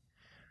big.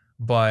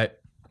 But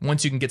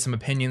once you can get some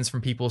opinions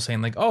from people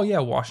saying like, oh yeah,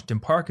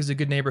 Washington Park is a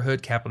good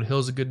neighborhood, Capitol Hill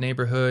is a good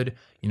neighborhood.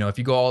 If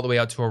you go all the way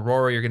out to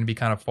Aurora, you're going to be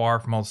kind of far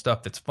from all the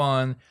stuff that's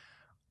fun.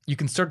 You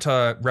can start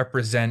to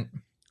represent,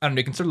 I don't know,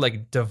 you can sort of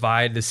like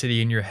divide the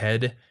city in your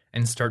head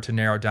and start to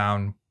narrow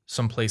down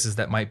some places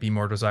that might be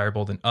more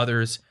desirable than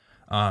others.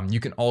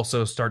 You can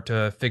also start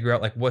to figure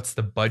out like what's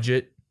the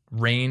budget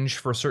range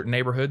for certain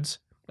neighborhoods.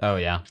 Oh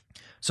yeah.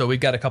 So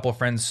we've got a couple of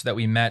friends that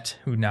we met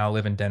who now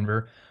live in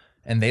Denver.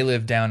 And they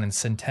live down in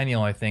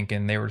Centennial, I think,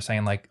 and they were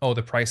saying like, oh,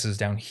 the prices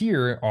down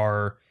here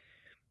are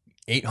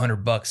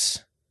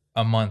 $800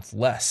 a month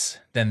less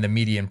than the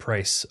median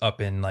price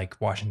up in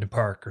like Washington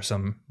Park or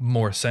some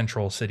more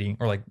central city,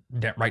 or like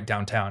right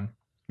downtown.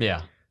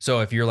 Yeah.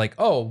 So if you're like,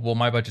 oh, well,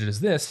 my budget is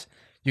this,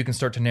 you can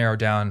start to narrow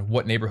down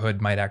what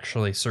neighborhood might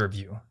actually serve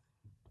you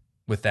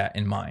with that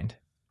in mind.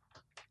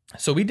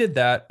 So we did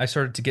that. I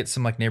started to get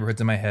some like neighborhoods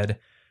in my head,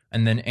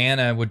 and then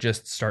Anna would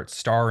just start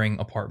starring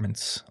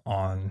apartments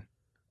on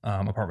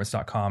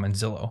apartments.com and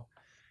Zillow.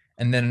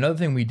 And then another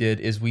thing we did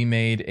is we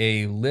made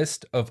a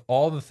list of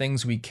all the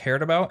things we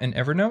cared about in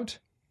Evernote.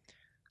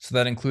 So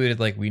that included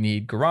like we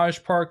need garage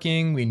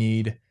parking, we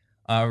need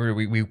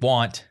we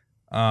want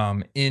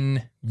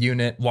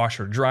in-unit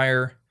washer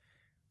dryer.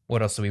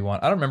 What else do we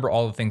want? I don't remember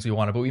all the things we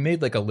wanted, but we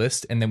made like a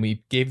list and then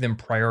we gave them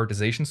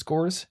prioritization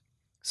scores.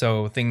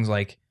 So things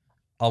like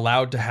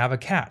allowed to have a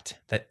cat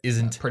that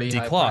isn't pretty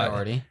high declawed.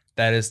 priority.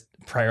 That is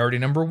priority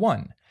number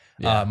 1.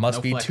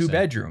 Must be flexing.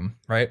 2-bedroom,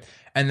 right?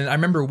 And then I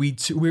remember we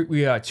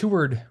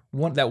toured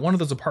one of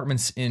those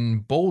apartments in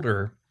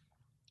Boulder.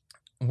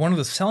 One of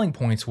the selling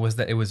points was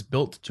that it was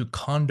built to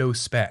condo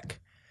spec.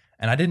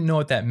 And I didn't know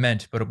what that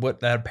meant, but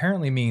what that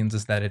apparently means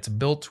is that it's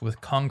built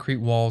with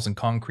concrete walls and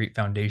concrete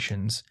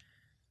foundations,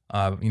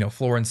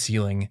 floor and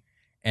ceiling.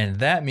 And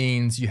that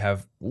means you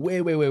have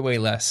way, way, way, way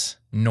less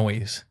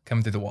noise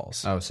coming through the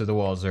walls. Oh, so the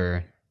walls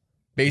are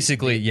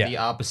basically, the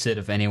opposite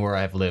of anywhere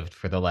I've lived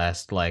for the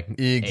last exactly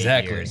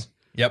 8 years.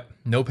 Yep,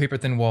 no paper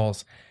thin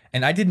walls.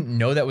 And I didn't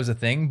know that was a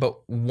thing, but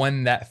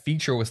when that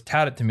feature was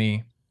touted to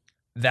me,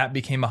 that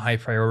became a high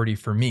priority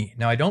for me.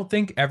 Now, I don't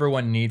think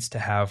everyone needs to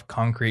have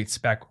concrete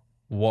spec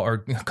wall or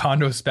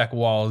condo spec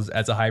walls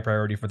as a high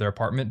priority for their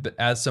apartment, but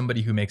as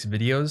somebody who makes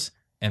videos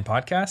and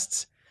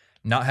podcasts,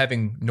 not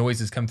having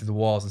noises come through the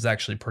walls is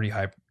actually pretty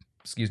high,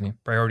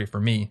 priority for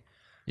me.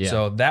 Yeah.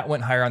 So that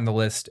went higher on the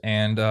list,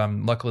 and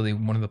luckily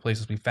one of the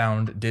places we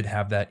found did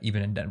have that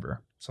even in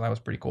Denver. So that was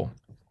pretty cool.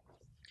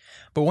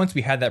 But once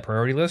we had that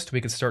priority list,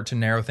 we could start to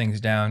narrow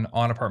things down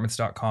on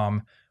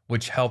apartments.com,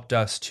 which helped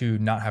us to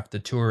not have to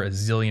tour a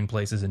zillion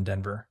places in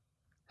Denver.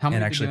 How and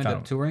many did actually you end found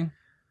up touring?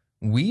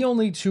 We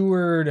only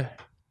toured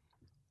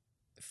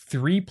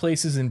 3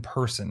 places in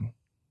person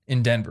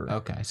in Denver.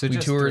 Okay, so We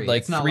just toured 3.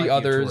 like It's not 3 like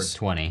others. You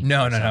toured 20.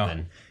 No, or no, no. something.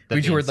 We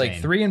That'd be toured like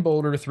insane. 3 in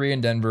Boulder, 3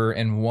 in Denver,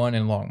 and 1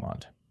 in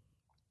Longmont.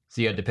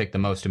 So you had to pick the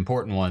most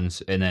important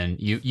ones, and then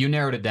you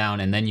narrowed it down,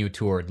 and then you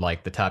toured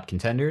like the top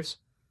contenders.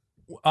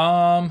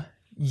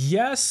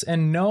 Yes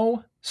and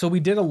no. So we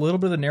did a little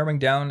bit of the narrowing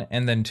down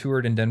and then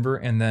toured in Denver,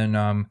 and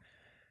then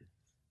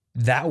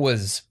that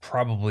was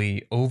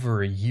probably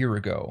over a year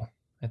ago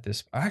at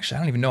this. Actually, I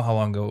don't even know how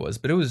long ago it was,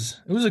 but it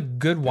was a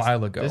good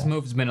while ago. This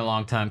move's been a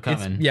long time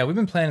coming. Yeah, we've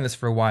been planning this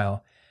for a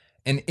while.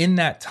 And in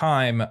that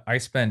time, I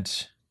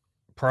spent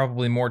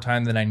probably more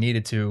time than I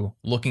needed to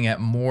looking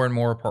at more and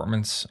more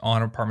apartments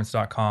on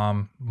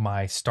apartments.com.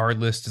 My starred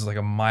list is like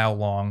a mile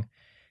long,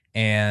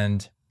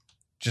 and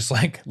just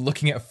like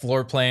looking at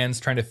floor plans,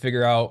 trying to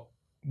figure out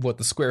what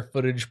the square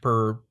footage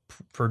per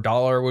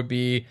dollar would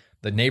be,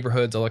 the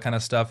neighborhoods, all that kind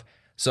of stuff.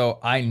 So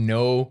I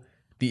know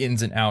the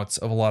ins and outs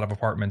of a lot of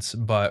apartments,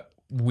 but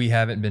we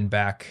haven't been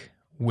back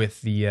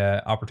with the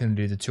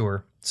opportunity to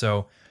tour.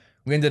 So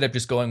we ended up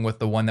just going with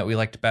the one that we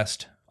liked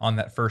best on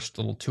that first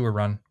little tour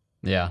run.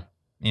 Yeah.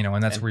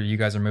 And that's where you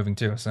guys are moving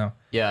to. So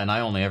yeah, and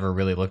I only ever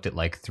really looked at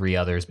like 3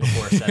 others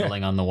before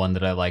settling on the one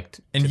that I liked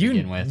to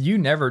begin with. You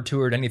never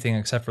toured anything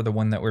except for the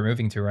one that we're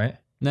moving to, right?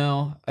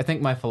 No, I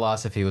think my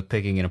philosophy with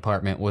picking an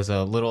apartment was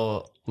a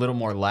little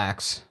more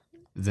lax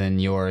than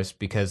yours,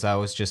 because I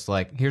was just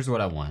like, here's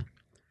what I want.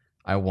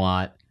 I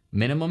want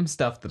minimum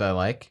stuff that I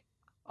like.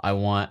 I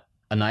want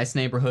a nice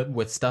neighborhood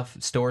with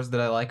stores that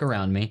I like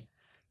around me.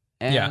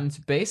 And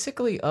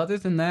basically, other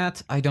than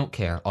that, I don't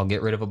care. I'll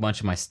get rid of a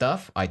bunch of my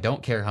stuff. I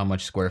don't care how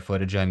much square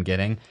footage I'm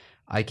getting.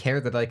 I care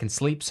that I can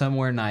sleep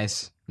somewhere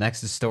nice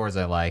next to stores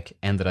I like,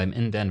 and that I'm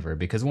in Denver.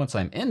 Because once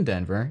I'm in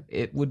Denver,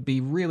 it would be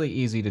really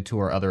easy to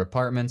tour other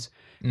apartments,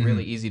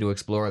 really easy to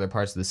explore other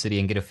parts of the city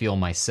and get a feel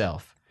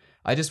myself.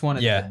 I just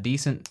wanted a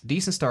decent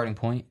starting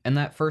point, and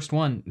that first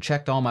one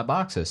checked all my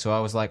boxes. So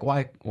I was like,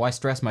 why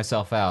stress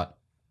myself out?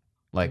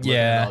 Like, looking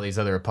at all these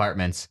other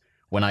apartments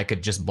when I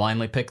could just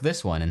blindly pick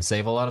this one and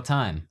save a lot of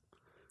time.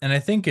 And I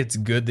think it's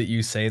good that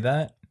you say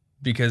that,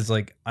 because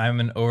like I'm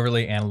an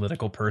overly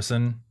analytical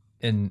person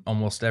in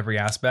almost every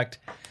aspect.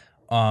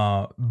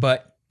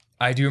 But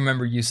I do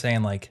remember you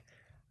saying like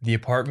the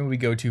apartment we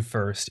go to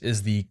first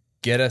is the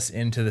get us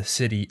into the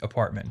city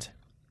apartment.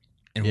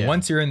 And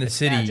once you're in the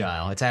city,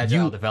 it's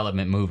agile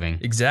development moving.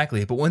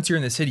 Exactly. But once you're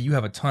in the city, you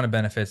have a ton of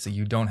benefits that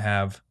you don't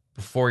have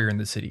before you're in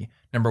the city.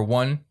 Number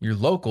one, you're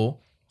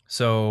local.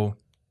 So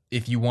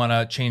if you want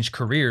to change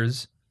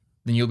careers,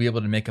 then you'll be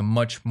able to make a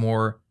much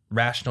more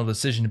rational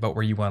decision about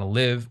where you want to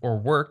live or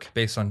work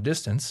based on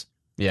distance.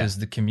 Yeah. Because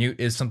the commute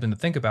is something to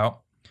think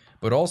about.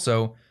 But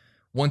also,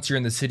 once you're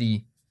in the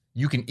city,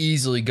 you can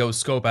easily go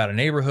scope out a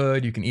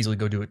neighborhood. You can easily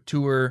go do a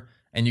tour,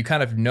 and you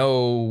kind of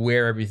know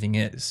where everything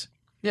is.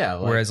 Yeah.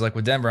 Whereas like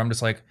with Denver, I'm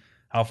just like,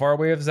 how far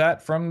away is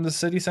that from the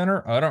city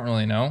center? I don't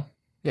really know.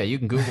 Yeah, you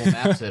can Google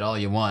Maps it all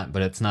you want,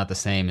 but it's not the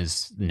same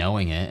as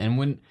knowing it. And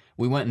when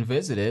we went and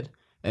visited,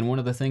 and one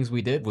of the things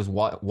we did was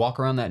walk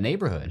around that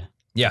neighborhood.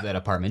 Yeah. That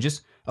apartment.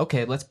 Just,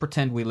 okay, let's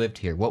pretend we lived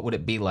here. What would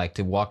it be like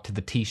to walk to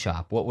the tea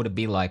shop? What would it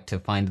be like to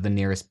find the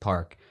nearest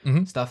park?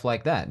 Stuff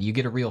like that. You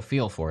get a real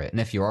feel for it. And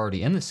if you're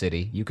already in the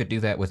city, you could do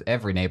that with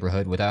every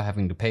neighborhood without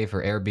having to pay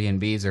for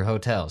Airbnbs or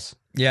hotels.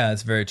 Yeah,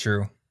 that's very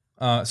true.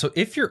 So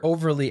if you're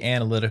overly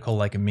analytical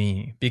like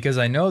me, because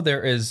I know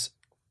there's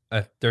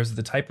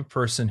the type of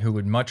person who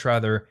would much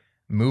rather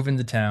move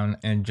into town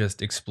and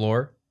just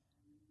explore.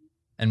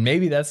 And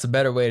maybe that's the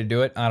better way to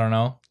do it. I don't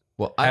know.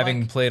 Well,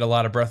 having played a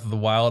lot of Breath of the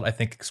Wild, I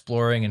think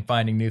exploring and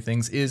finding new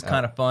things is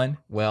kind of fun.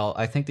 Well,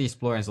 I think the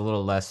exploring is a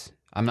little less.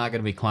 I'm not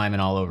going to be climbing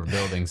all over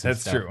buildings.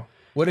 That's true.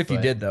 What if you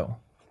did, though?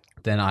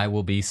 Then I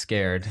will be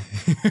scared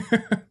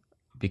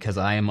because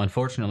I am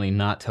unfortunately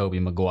not Tobey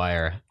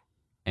Maguire,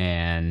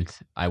 and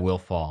I will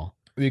fall.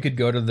 We could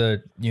go to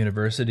the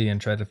university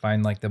and try to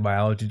find like the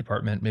biology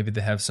department. Maybe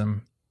they have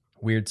some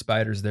weird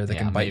spiders there that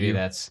can bite you.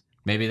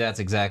 Maybe that's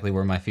exactly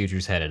where my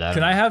future's headed.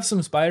 Can I have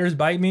some spiders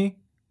bite me,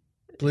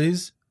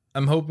 please?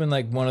 I'm hoping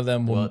like one of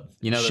them will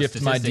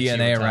shift my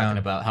DNA around.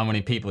 About how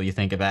many people you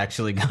think have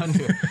actually gone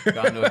to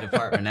a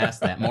department and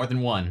asked that. More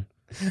than one.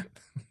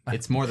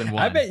 It's more than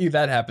one. I bet you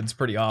that happens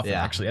pretty often,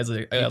 actually, as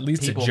at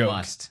least people a joke.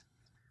 Must.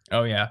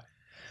 Oh yeah.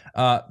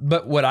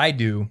 But what I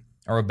do,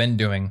 or have been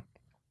doing,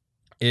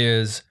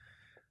 is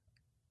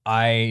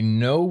I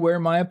know where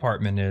my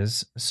apartment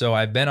is. So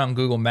I've been on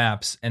Google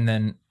Maps, and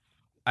then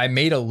I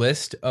made a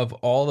list of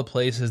all the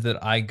places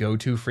that I go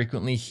to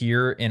frequently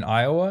here in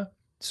Iowa.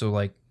 So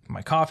like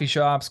my coffee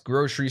shops,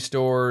 grocery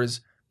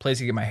stores, place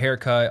to get my hair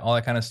cut, all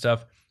that kind of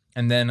stuff.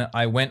 And then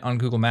I went on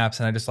Google Maps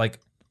and I just like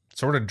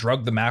sort of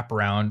drug the map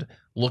around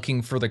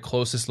looking for the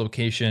closest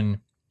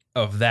location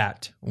of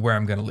that where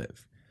I'm going to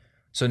live.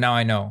 So now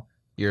I know.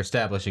 You're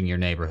establishing your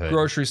neighborhood.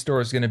 Grocery store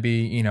is going to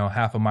be,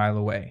 half a mile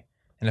away.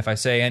 And if I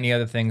say any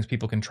other things,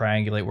 people can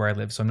triangulate where I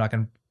live. So I'm not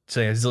going to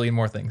say a zillion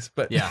more things.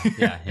 But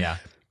yeah.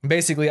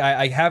 Basically,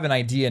 I have an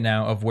idea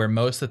now of where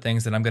most of the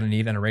things that I'm going to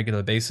need on a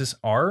regular basis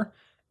are.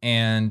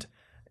 And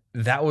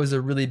that was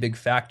a really big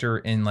factor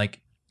in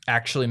like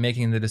actually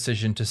making the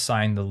decision to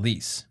sign the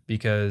lease,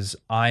 because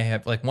I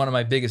have like one of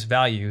my biggest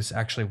values,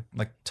 actually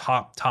like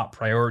top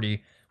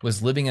priority,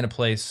 was living in a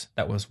place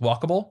that was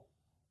walkable,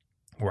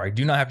 where I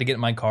do not have to get in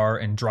my car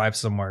and drive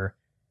somewhere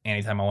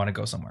anytime I want to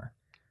go somewhere.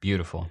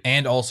 Beautiful.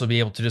 And also be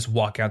able to just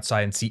walk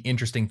outside and see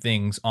interesting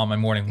things on my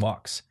morning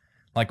walks.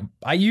 Like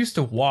I used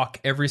to walk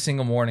every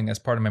single morning as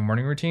part of my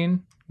morning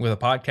routine with a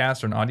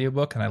podcast or an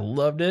audiobook, and I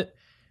loved it.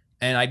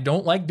 And I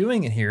don't like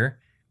doing it here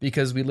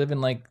because we live in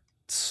like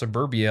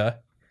suburbia,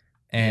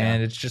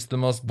 and it's just the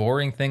most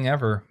boring thing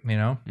ever, you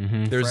know?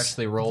 Mm-hmm. There's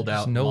freshly rolled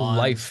out no lawns,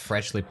 life.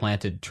 freshly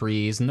planted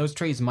trees, and those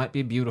trees might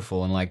be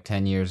beautiful in like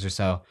 10 years or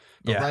so.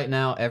 But right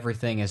now,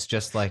 everything is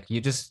just like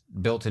you just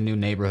built a new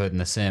neighborhood in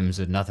The Sims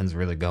and nothing's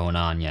really going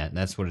on yet.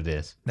 That's what it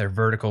is. They're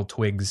vertical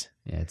twigs.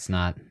 Yeah, it's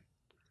not.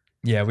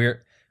 Yeah,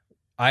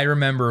 I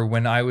remember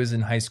when I was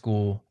in high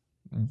school,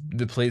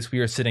 the place we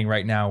are sitting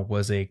right now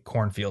was a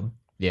cornfield.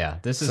 Yeah,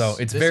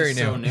 it's very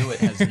new. So new. It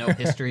has no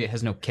history. It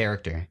has no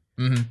character.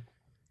 Mm-hmm.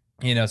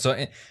 You know,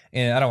 so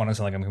and I don't want to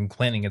sound like I'm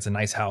complaining. It's a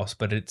nice house,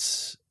 but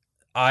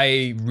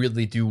I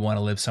really do want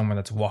to live somewhere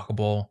that's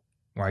walkable,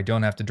 where I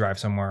don't have to drive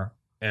somewhere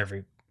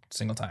every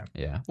single time.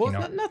 Yeah. Well,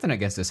 nothing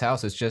against this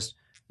house. It's just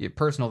your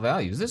personal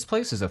values. This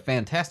place is a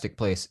fantastic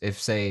place if,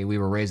 say, we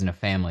were raising a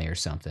family or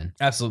something.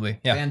 Absolutely.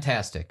 Yeah.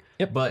 Fantastic.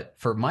 Yep. But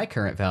for my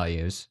current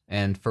values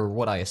and for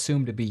what I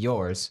assume to be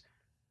yours,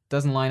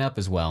 doesn't line up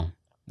as well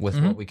with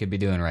what we could be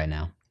doing right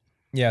now.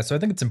 Yeah. So I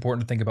think it's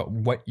important to think about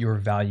what your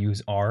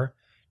values are,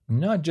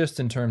 not just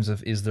in terms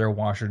of, is there a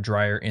washer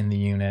dryer in the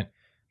unit?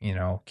 You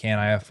know, can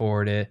I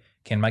afford it?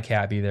 Can my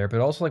cat be there? But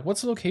also, like,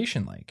 what's the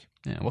location like?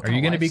 Yeah, what Are you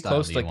going to be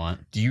close? Do you like,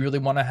 want? Do you really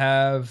want to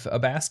have a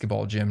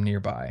basketball gym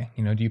nearby?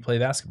 You know, do you play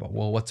basketball?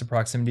 Well, what's the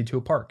proximity to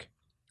a park?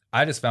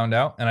 I just found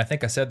out, and I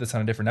think I said this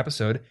on a different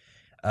episode.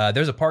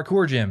 There's a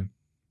parkour gym,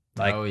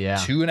 like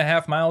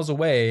 2.5 miles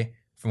away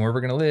from where we're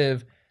going to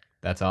live.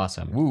 That's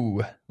awesome.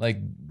 Woo, like,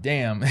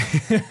 damn.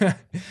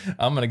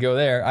 I'm going to go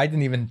there. I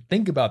didn't even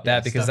think about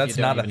that because that's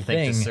not a thing.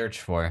 Think to search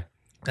for.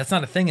 That's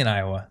not a thing in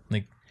Iowa.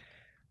 Like,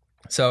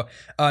 so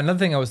another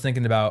thing I was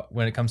thinking about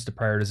when it comes to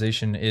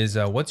prioritization is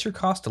what's your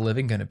cost of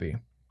living going to be?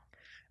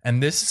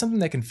 And this is something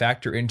that can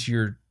factor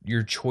into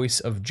your choice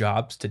of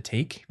jobs to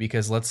take,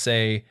 because let's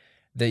say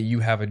that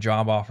you have a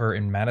job offer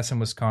in Madison,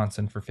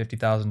 Wisconsin for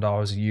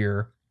 $50,000 a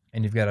year,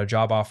 and you've got a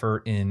job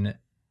offer in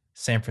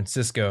San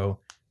Francisco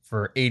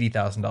for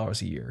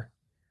 $80,000 a year.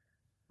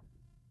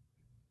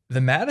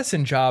 The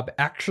Madison job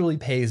actually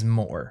pays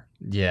more.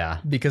 Yeah.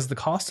 Because the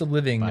cost of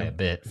living by a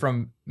bit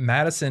from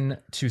Madison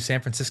to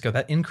San Francisco,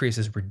 that increase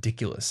is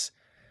ridiculous.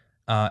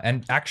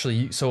 And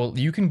actually, so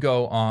you can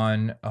go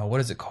on,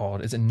 what is it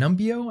called? Is it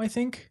Numbeo, I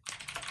think?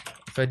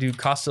 If I do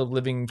cost of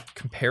living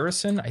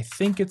comparison, I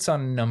think it's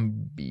on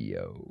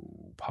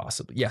Numbeo,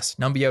 possibly. Yes,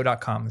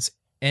 Numbeo.com. It's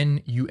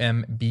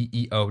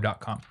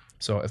Numbeo.com.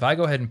 So if I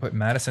go ahead and put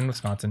Madison,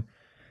 Wisconsin,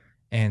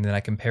 and then I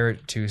compare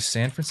it to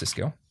San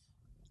Francisco,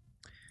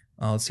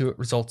 let's see what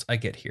results I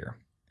get here.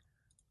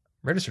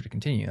 Register to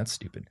continue. That's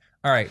stupid.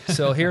 All right,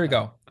 so here we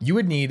go. You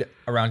would need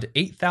around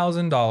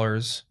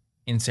 $8,000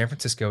 in San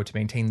Francisco to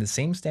maintain the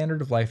same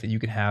standard of life that you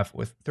could have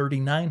with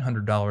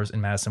 $3,900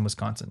 in Madison,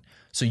 Wisconsin.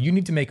 So you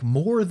need to make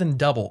more than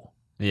double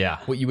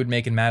what you would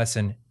make in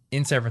Madison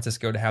in San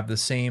Francisco to have the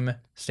same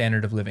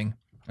standard of living.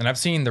 And I've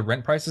seen the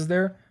rent prices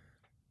there.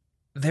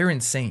 They're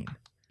insane.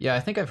 Yeah, I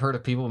think I've heard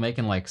of people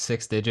making like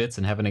 6 digits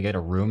and having to get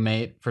a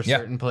roommate for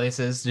certain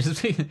places.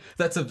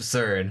 That's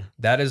absurd.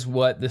 That is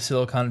what the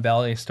Silicon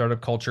Valley startup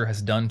culture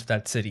has done to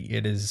that city.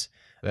 It is.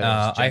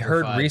 I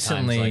heard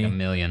recently, like 1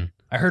 million.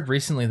 I heard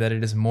recently that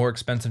it is more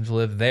expensive to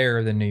live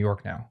there than New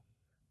York now,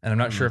 and I'm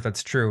not sure if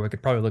that's true. I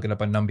could probably look it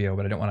up on Numbeo,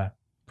 but I don't want to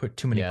put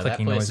too many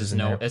clicking noises in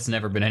there. It's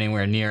never been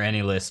anywhere near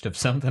any list of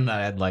something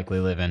that I'd likely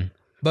live in.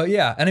 But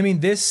yeah, and I mean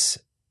this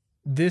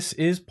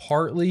is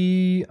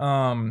partly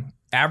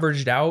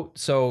averaged out,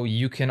 so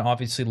you can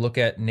obviously look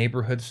at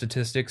neighborhood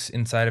statistics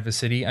inside of a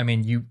city. I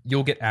mean,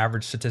 you'll get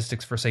average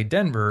statistics for, say,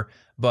 Denver,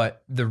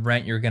 but the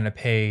rent you're going to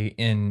pay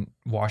in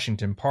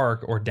Washington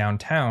Park or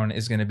downtown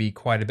is going to be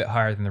quite a bit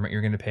higher than the rent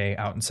you're going to pay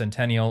out in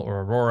Centennial or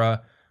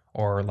Aurora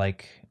or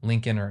like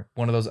Lincoln or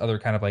one of those other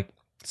kind of like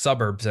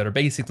suburbs that are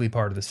basically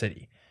part of the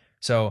city.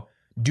 So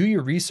do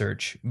your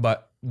research,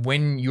 but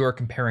when you are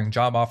comparing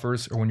job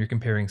offers or when you're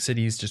comparing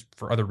cities just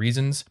for other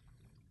reasons,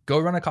 go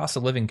run a cost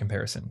of living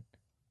comparison,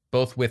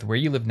 both with where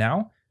you live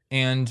now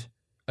and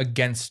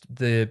against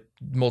the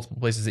multiple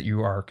places that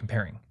you are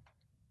comparing,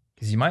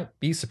 because you might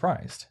be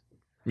surprised.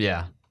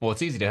 Yeah. Well,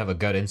 it's easy to have a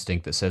gut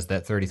instinct that says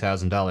that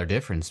 $30,000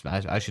 difference,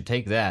 I should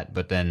take that,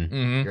 but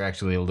then you're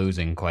actually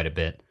losing quite a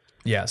bit.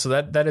 Yeah, so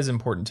that is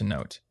important to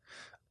note.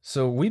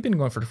 So we've been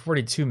going for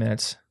 42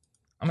 minutes.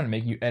 I'm going to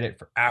make you edit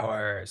for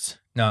hours.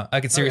 No,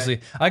 I could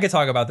seriously, I could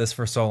talk about this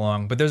for so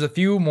long, but there's a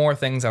few more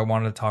things I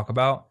wanted to talk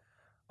about.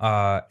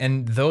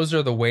 And those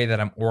are the way that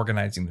I'm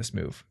organizing this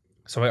move.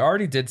 So I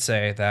already did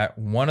say that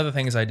one of the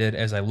things I did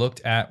is I looked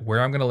at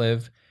where I'm going to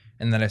live,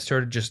 and then I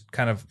started just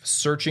kind of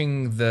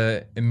searching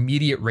the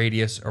immediate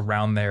radius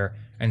around there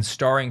and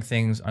starring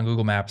things on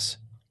Google Maps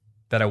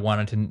that I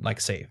wanted to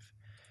like save.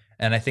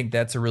 And I think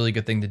that's a really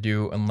good thing to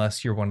do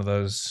unless you're one of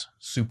those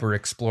super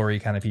explory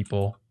kind of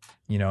people.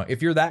 You know,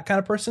 if you're that kind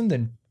of person,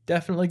 then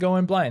definitely go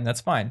in blind.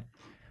 That's fine.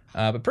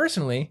 But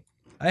personally,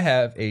 I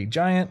have a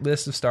giant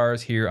list of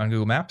stars here on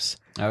Google Maps.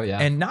 Oh, yeah.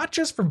 And not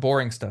just for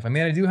boring stuff. I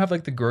mean, I do have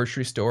like the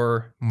grocery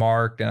store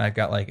marked, and I've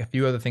got like a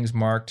few other things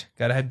marked.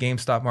 Gotta have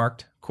GameStop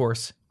marked, of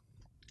course.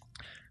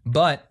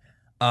 But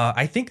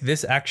I think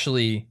this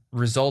actually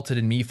resulted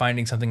in me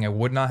finding something I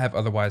would not have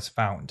otherwise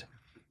found,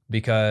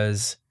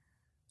 because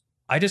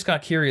I just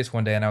got curious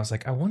one day and I was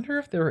like, I wonder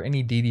if there were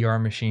any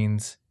DDR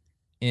machines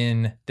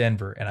in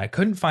Denver, and I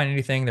couldn't find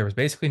anything. There was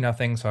basically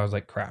nothing. So I was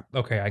like, crap.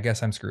 Okay, I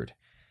guess I'm screwed.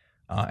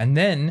 And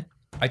then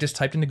I just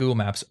typed into Google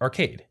Maps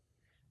arcade.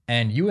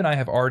 And you and I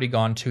have already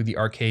gone to the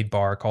arcade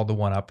bar called the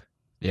One Up.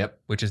 Yep.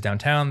 Which is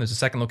downtown. There's a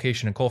second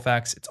location in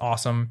Colfax. It's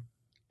awesome.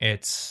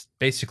 It's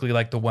basically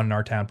like the one in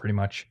our town, pretty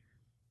much,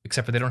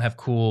 except for they don't have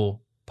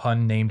cool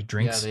pun named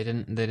drinks. Yeah,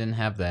 they didn't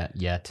have that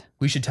yet.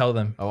 We should tell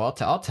them. Oh,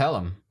 I'll tell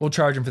them. We'll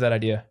charge them for that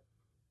idea.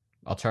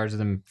 I'll charge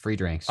them free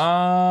drinks.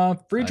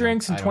 Free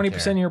drinks and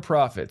 20% of your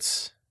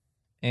profits.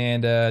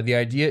 And the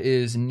idea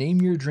is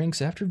name your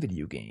drinks after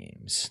video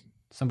games.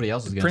 Somebody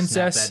else is going to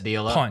snap Princess that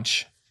deal up.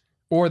 Punch,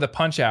 or the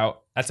Punch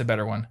Out. That's a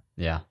better one.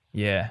 Yeah.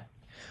 Yeah.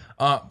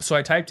 So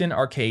I typed in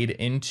arcade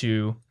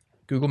into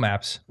Google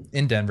Maps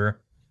in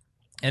Denver,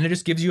 and it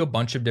just gives you a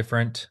bunch of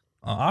different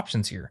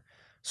options here.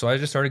 So I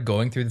just started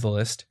going through the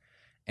list,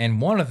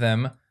 and one of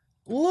them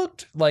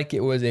looked like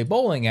it was a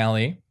bowling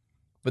alley,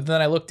 but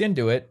then I looked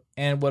into it,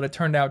 and what it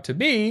turned out to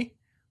be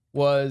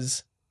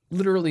was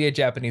literally a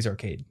Japanese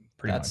arcade,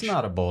 pretty much. That's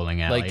not a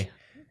bowling alley. Like,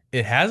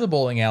 it has a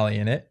bowling alley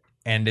in it,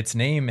 and its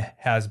name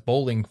has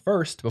bowling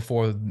first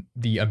before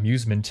the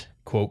amusement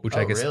quote, which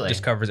I guess really?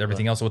 just covers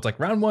everything else. So it's like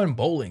round 1,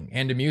 bowling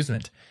and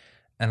amusement.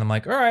 And I'm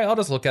like, all right, I'll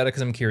just look at it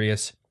because I'm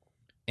curious.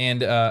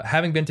 And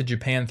having been to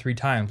Japan 3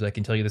 times, I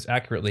can tell you this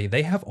accurately.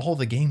 They have all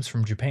the games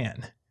from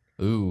Japan.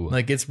 Ooh.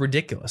 Like, it's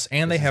ridiculous.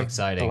 And This they is have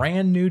exciting.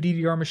 brand new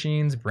DDR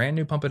machines, brand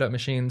new Pump It Up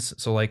machines.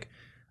 So, like,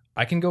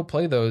 I can go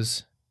play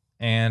those.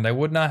 And I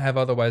would not have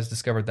otherwise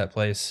discovered that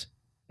place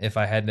if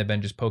I hadn't have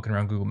been just poking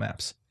around Google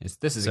Maps.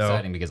 This is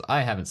exciting because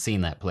I haven't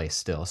seen that place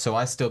still. So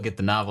I still get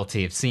the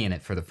novelty of seeing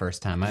it for the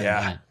first time. I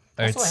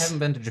It's- haven't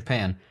been to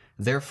Japan.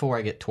 Therefore,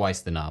 I get twice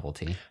the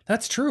novelty.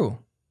 That's true.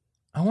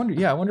 I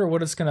wonder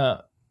what it's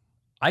gonna.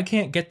 I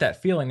can't get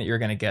that feeling that you're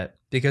gonna get,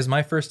 because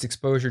my first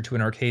exposure to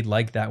an arcade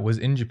like that was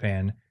in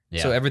Japan.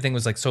 Yeah. So everything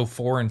was like so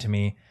foreign to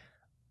me.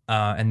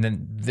 And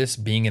then this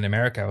being in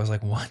America, I was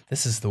like, what?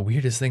 This is the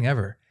weirdest thing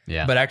ever.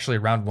 Yeah. But actually,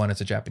 Round One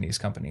is a Japanese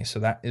company. So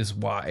that is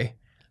why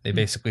they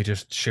basically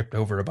just shipped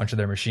over a bunch of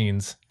their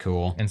machines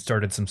Cool. and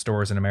started some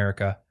stores in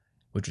America,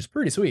 which is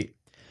pretty sweet.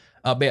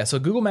 But yeah, so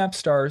Google Maps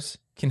stars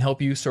can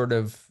help you sort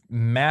of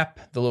map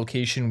the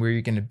location where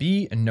you're going to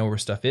be and know where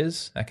stuff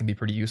is. That can be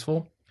pretty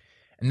useful.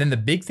 And then the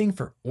big thing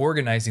for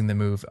organizing the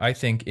move, I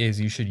think, is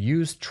you should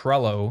use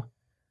Trello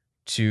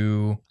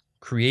to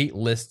create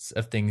lists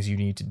of things you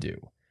need to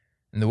do.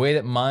 And the way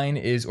that mine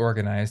is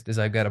organized is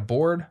I've got a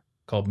board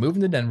called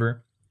Moving to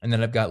Denver, and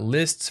then I've got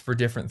lists for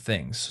different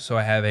things. So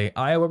I have a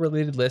Iowa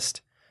related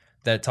list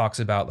that talks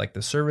about like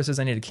the services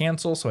I need to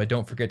cancel, so I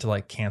don't forget to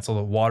like cancel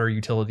the water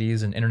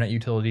utilities and internet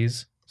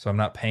utilities, so I'm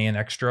not paying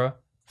extra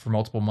for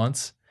multiple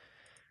months.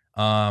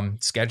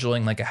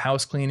 Scheduling like a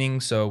house cleaning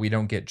so we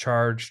don't get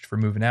charged for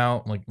moving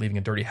out, like leaving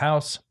a dirty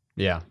house.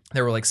 Yeah.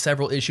 There were like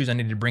several issues I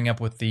needed to bring up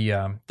with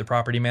the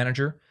property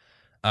manager.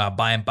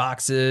 Buying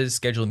boxes,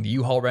 scheduling the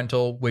U-Haul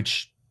rental,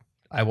 which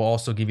I will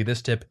also give you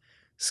this tip.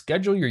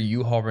 Schedule your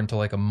U-Haul rental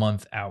like a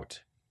month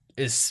out,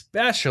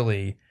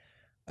 especially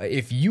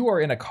if you are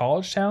in a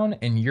college town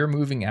and you're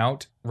moving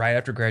out right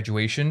after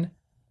graduation.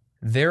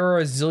 There are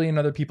a zillion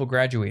other people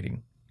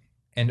graduating,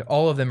 and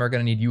all of them are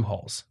going to need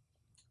U-Hauls.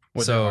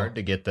 Was it hard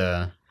to get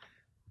the...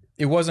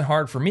 It wasn't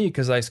hard for me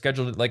because I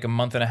scheduled it like a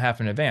month and a half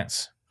in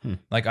advance.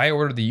 Like I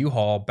ordered the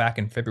U-Haul back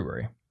in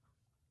February.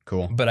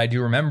 Cool. But I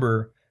do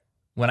remember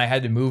when I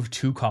had to move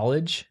to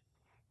college,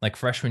 like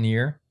freshman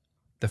year,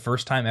 the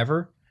first time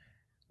ever,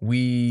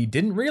 we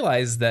didn't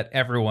realize that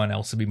everyone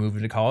else would be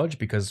moving to college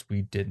because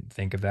we didn't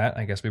think of that.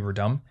 I guess we were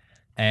dumb.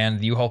 And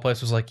the U-Haul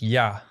place was like,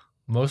 yeah,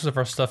 most of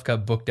our stuff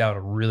got booked out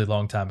a really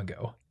long time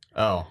ago.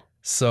 Oh.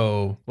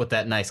 So With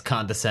that nice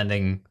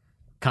condescending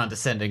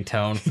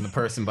tone from the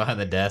person behind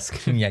the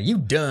desk. yeah, you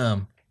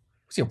dumb.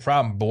 What's your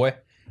problem, boy?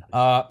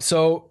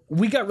 So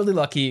we got really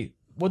lucky.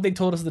 What they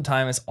told us at the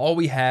time is all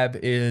we have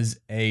is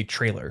a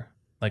trailer,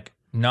 like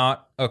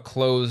not a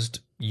closed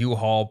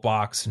U-Haul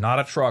box, not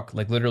a truck,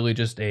 like literally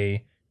just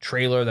a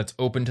trailer that's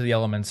open to the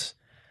elements.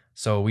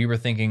 So we were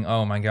thinking,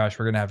 oh my gosh,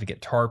 we're going to have to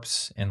get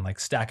tarps and like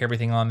stack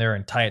everything on there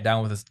and tie it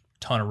down with a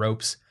ton of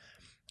ropes.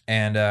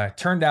 And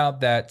turned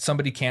out that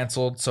somebody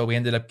canceled. So we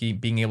ended up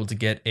being able to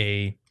get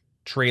a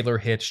trailer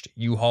hitched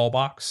U-Haul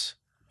box.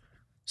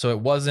 So it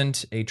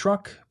wasn't a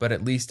truck, but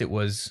at least it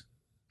was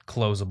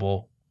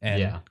closable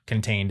and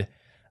contained.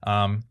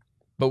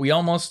 But we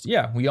almost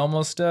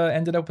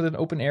ended up with an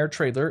open air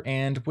trailer.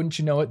 And wouldn't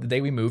you know it, the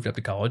day we moved up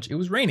to college, it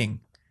was raining.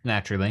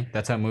 Naturally,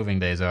 that's how moving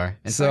days are.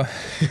 In So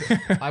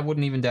fact, I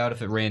wouldn't even doubt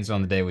if it rains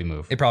on the day we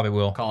move. it probably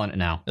will. Calling it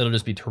now. It'll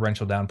just be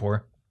torrential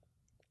downpour.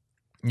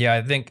 Yeah,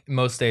 I think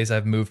most days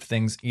I've moved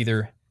things,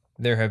 either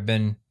there have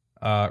been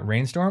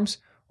rainstorms,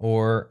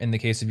 or in the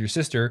case of your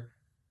sister,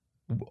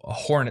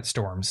 hornet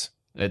storms.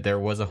 There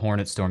was a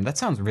hornet storm. That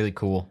sounds really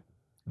cool.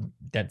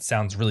 That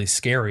sounds really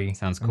scary.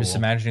 Sounds I'm just cool.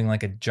 imagining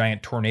like a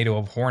giant tornado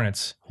of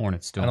hornets.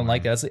 Hornet storm. I don't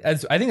like that.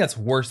 I think that's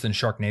worse than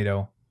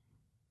Sharknado.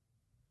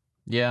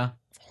 Yeah.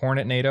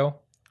 Hornet-nado.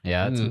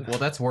 Yeah. Ugh. Well,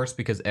 that's worse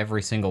because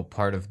every single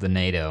part of the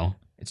NATO.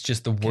 It's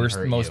just the worst,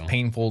 hurt most you.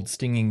 painful,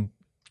 stinging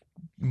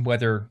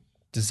weather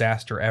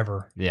disaster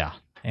ever. Yeah.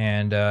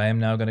 And I am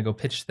now going to go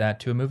pitch that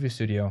to a movie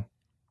studio.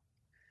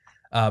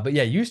 But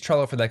yeah, use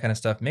Trello for that kind of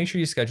stuff. Make sure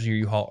you schedule your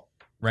U-Haul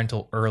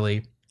rental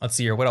early. Let's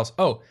see here. What else?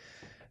 Oh,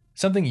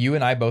 something you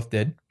and I both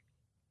did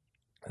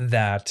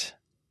that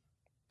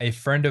a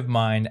friend of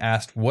mine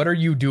asked, "What are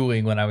you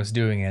doing?" when I was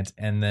doing it.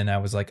 And then I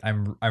was like,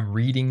 I'm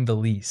reading the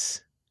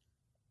lease.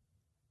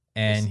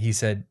 And he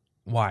said,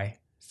 "Why?"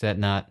 Is that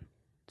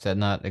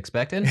not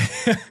expected?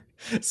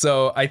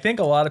 So I think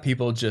a lot of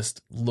people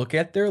just look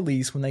at their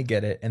lease when they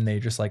get it and they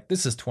just like,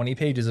 this is 20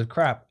 pages of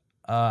crap.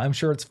 I'm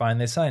sure it's fine.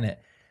 They sign it.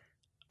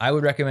 I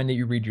would recommend that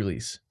you read your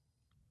lease.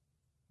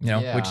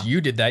 Yeah. Which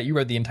you did that. You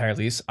read the entire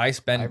lease. I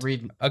spent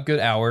a good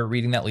hour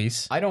reading that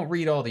lease. I don't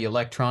read all the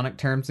electronic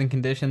terms and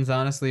conditions,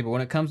 honestly, but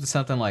when it comes to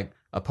something like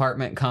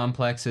apartment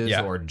complexes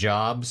or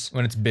jobs,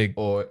 When it's big.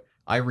 or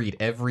I read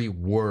every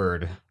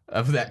word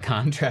of that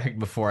contract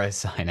before I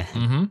sign it.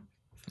 Mm-hmm.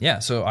 Yeah,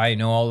 so I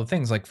know all the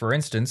things. Like, for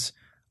instance,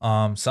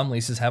 some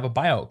leases have a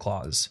buyout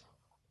clause,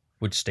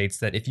 which states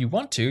that if you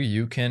want to,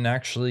 you can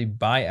actually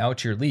buy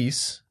out your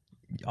lease,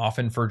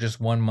 often for just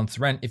 1 month's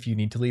rent if you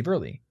need to leave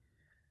early.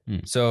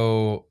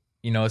 So,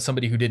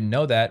 somebody who didn't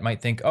know that might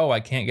think, oh, I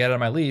can't get out of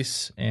my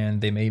lease, and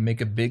they may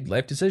make a big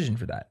life decision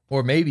for that.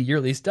 Or maybe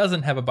your lease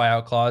doesn't have a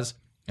buyout clause,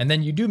 and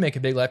then you do make a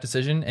big life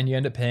decision, and you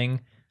end up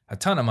paying a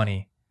ton of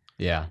money.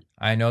 Yeah.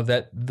 I know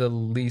that the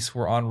lease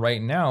we're on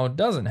right now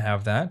doesn't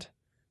have that.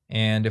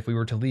 And if we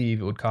were to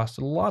leave, it would cost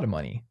a lot of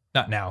money.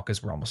 Not now,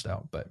 because we're almost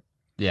out. But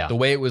Yeah. the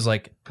way it was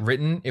like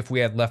written, if we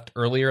had left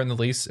earlier in the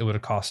lease, it would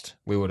have cost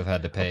We would have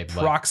had to pay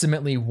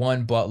approximately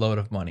one buttload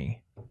of money.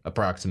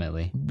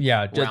 approximately.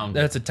 Yeah,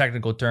 Rounded. that's a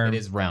technical term. It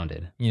is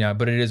rounded.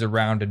 But it is a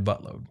rounded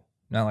buttload,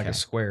 not like a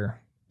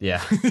square.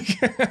 Yeah.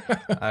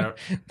 I don't.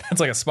 That's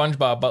like a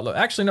SpongeBob buttload.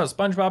 Actually, no,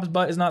 SpongeBob's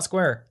butt is not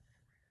square.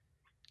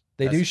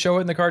 They do show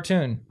it in the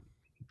cartoon.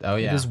 Oh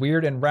yeah. It is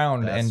weird and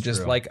round That's and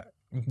just true. like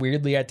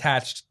weirdly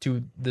attached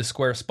to the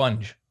square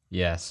sponge.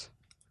 Yes.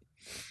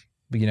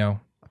 But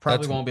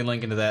Probably won't be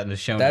linking to that in the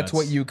show that's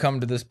notes. what you come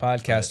to this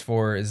podcast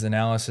for, is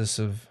analysis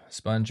of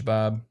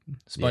SpongeBob,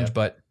 sponge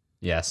butt.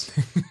 Yes.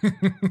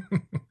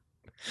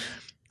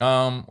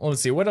 Well,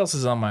 let's see what else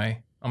is on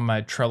my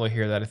Trello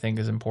here that I think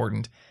is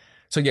important.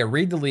 So yeah,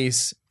 read the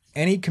lease.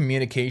 Any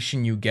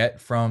communication you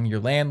get from your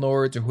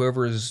landlords or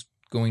whoever is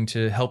going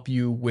to help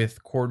you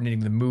with coordinating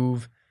the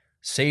move,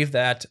 save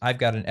that. I've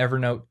got an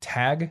Evernote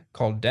tag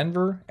called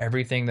Denver.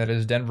 Everything that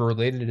is Denver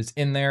related is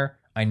in there.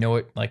 I know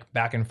it like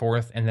back and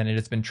forth, and then it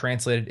has been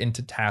translated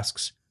into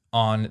tasks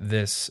on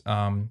this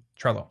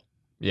Trello.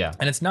 Yeah.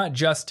 And it's not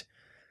just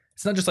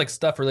like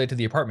stuff related to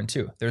the apartment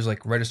too. There's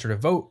like register to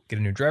vote, get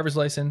a new driver's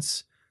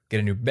license, get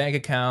a new bank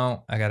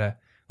account. I gotta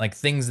like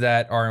things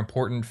that are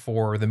important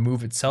for the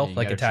move itself, You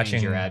like gotta attaching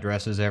change your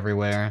addresses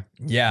everywhere.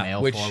 Yeah,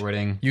 Mail which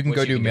forwarding. you can which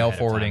go do mail ahead of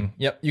time. forwarding.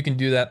 Yep, you can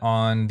do that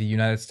on the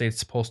United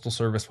States Postal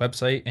Service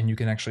website, and you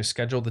can actually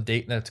schedule the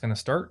date that it's going to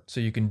start. So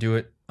you can do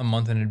it a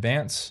month in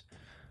advance.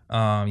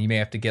 You may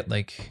have to get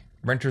like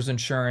renter's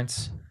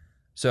insurance.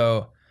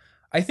 So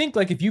I think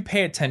like if you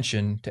pay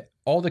attention to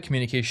all the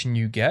communication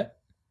you get,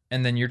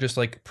 and then you're just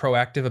like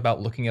proactive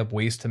about looking up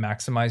ways to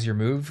maximize your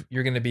move,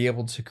 you're going to be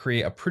able to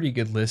create a pretty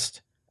good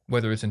list,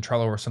 whether it's in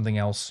Trello or something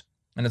else.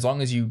 And as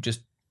long as you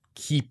just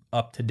keep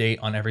up to date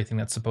on everything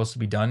that's supposed to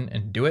be done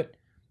and do it,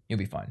 you'll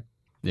be fine.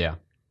 Yeah.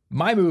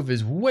 My move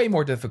is way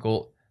more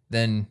difficult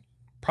than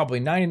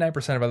probably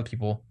 99% of other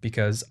people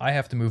because I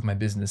have to move my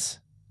business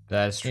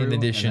That is true. In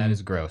addition- and that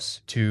is gross.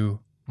 to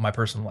my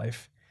personal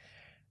life.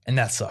 And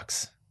that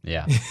sucks.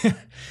 Yeah.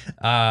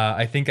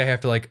 I think I have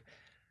to like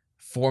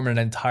form an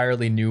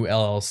entirely new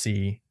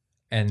LLC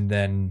and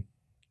then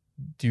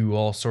do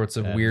all sorts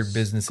of That weird is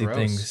businessy gross.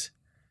 things.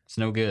 It's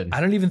no good. I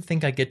don't even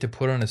think I get to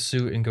put on a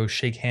suit and go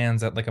shake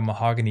hands at like a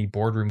mahogany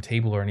boardroom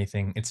table or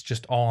anything. It's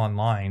just all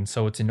online.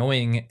 So it's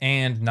annoying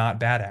and not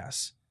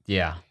badass.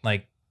 Yeah.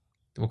 Like,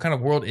 what kind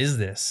of world is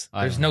this?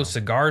 I There's don't no know.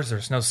 cigars.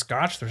 There's no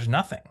scotch. There's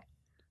nothing.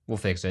 We'll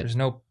fix it. There's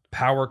no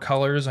power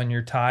colors on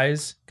your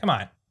ties. Come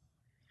on.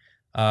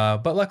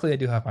 But luckily I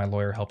do have my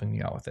lawyer helping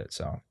me out with it.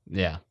 So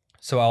Yeah.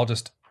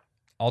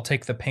 I'll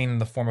take the pain in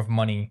the form of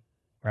money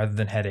rather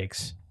than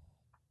headaches.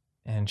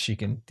 And she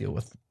can deal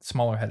with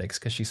smaller headaches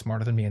because she's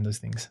smarter than me in those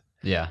things.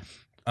 Yeah.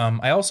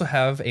 I also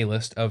have a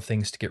list of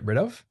things to get rid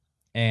of.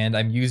 And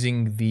I'm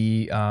using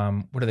the,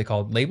 what are they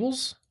called?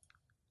 Labels?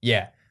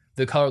 Yeah.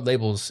 The colored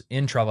labels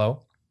in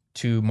Trello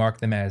to mark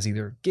them as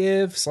either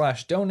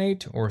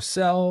give/donate or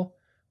sell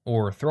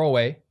or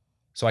throwaway,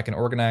 so I can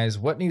organize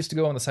what needs to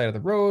go on the side of the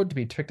road to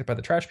be picked up by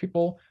the trash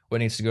people, what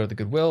needs to go to the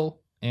Goodwill,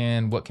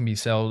 and what can be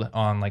sold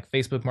on like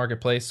Facebook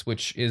Marketplace,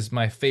 which is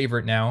my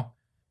favorite now.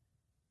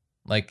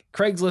 Like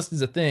Craigslist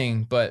is a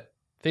thing, but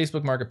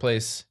Facebook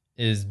Marketplace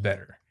is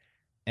better.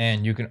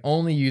 And you can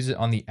only use it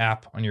on the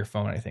app on your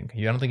phone, I think.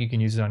 I don't think you can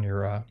use it on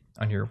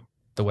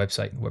the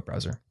website web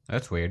browser.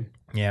 That's weird.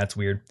 Yeah, it's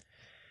weird.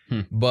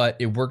 But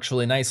it works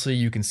really nicely.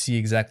 You can see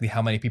exactly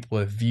how many people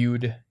have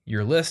viewed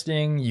your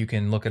listing. You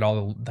can look at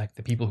all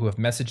the people who have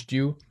messaged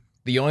you.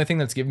 The only thing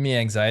that's giving me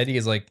anxiety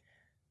is like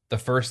the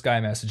first guy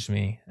messaged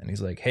me and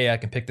he's like, "Hey, I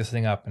can pick this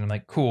thing up." And I'm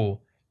like,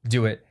 "Cool,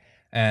 do it."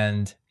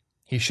 And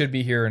he should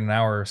be here in an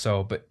hour or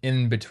so. But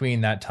in between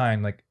that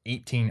time, like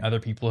 18 other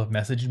people have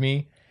messaged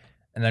me.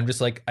 And I'm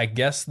just like, I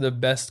guess the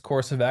best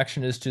course of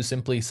action is to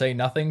simply say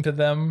nothing to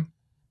them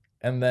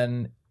and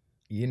then,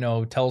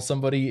 tell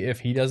somebody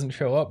if he doesn't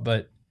show up.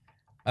 But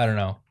I don't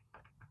know.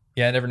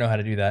 Yeah, I never know how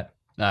to do that.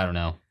 I don't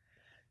know.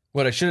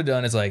 What I should have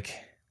done is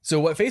so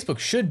what Facebook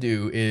should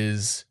do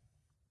is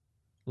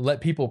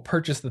let people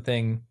purchase the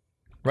thing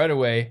right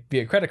away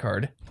via credit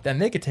card. Then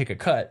they could take a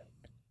cut.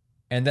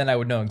 And then I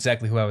would know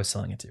exactly who I was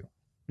selling it to.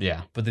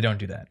 Yeah. But they don't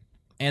do that.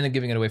 And they're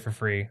giving it away for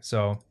free.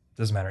 So it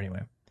doesn't matter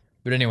anyway.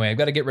 But anyway, I've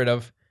got to get rid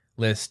of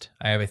list.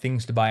 I have a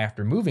things to buy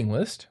after moving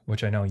list,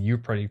 which I know you're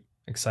pretty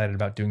excited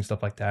about doing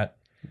stuff like that.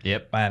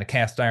 Yep. Buying a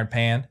cast iron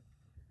pan.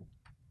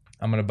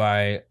 I'm going to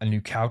buy a new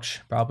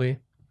couch, probably.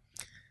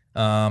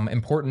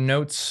 Important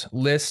notes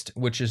list,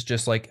 which is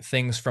just like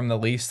things from the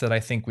lease that I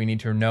think we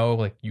need to know.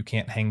 Like you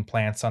can't hang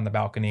plants on the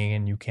balcony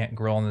and you can't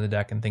grill on the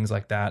deck and things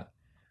like that.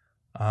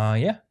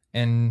 Yeah.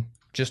 And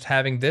just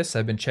having this,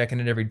 I've been checking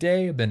it every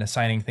day. I've been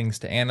assigning things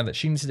to Anna that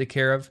she needs to take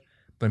care of.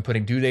 Been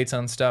putting due dates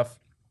on stuff.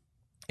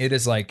 It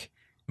is like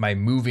my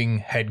moving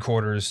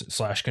headquarters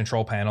 /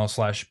 control panel /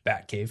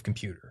 Batcave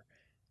computer.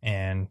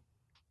 And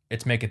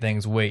it's making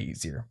things way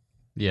easier.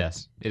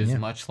 Yes, it is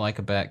much like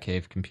a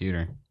Batcave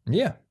computer.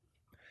 Yeah.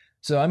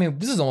 So, I mean,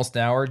 this is almost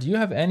an hour. Do you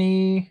have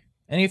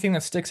anything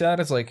that sticks out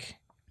as like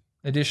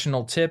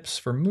additional tips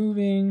for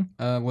moving?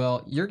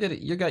 Well, you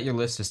got your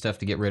list of stuff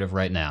to get rid of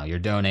right now. Your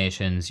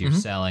donations, your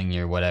selling,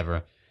 your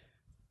whatever.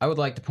 I would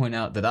like to point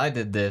out that I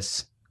did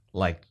this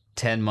like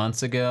 10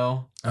 months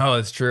ago. Oh,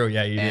 that's true.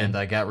 Yeah, you did. And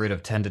I got rid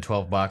of 10 to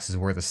 12 boxes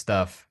worth of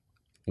stuff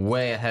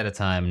way ahead of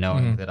time,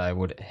 knowing that I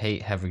would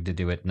hate having to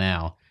do it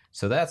now.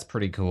 So that's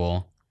pretty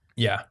cool.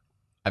 Yeah.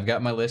 I've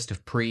got my list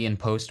of pre and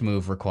post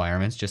move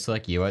requirements, just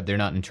like you. They're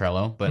not in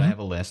Trello, but I have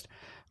a list.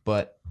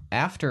 But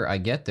after I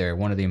get there,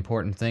 one of the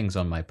important things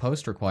on my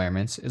post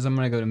requirements is I'm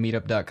going to go to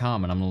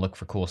meetup.com and I'm going to look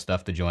for cool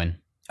stuff to join.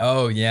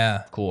 Oh,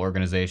 yeah. Cool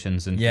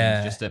organizations and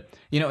things. Just to,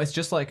 it's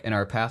just like in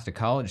our Path to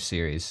College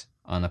series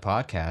on the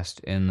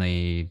podcast, in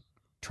the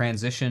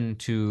transition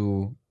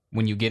to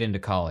when you get into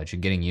college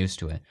and getting used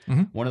to it.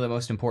 One of the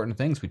most important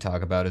things we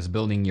talk about is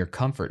building your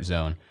comfort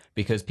zone,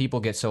 because people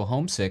get so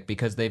homesick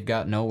because they've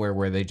got nowhere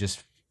where they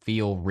just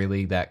feel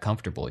really that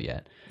comfortable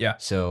yet. Yeah.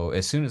 So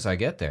as soon as I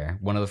get there,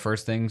 one of the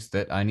first things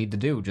that I need to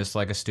do, just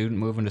like a student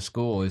moving to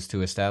school, is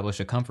to establish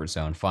a comfort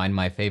zone, find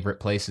my favorite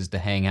places to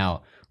hang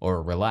out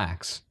or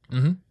relax.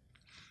 Have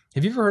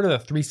you ever heard of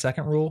the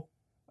 3-second rule?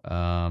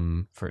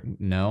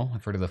 No,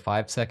 I've heard of the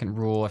 5-second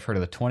rule. I've heard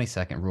of the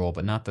 20-second rule,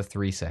 but not the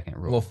 3-second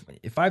rule. Well,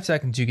 5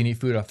 seconds you can eat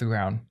food off the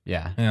ground.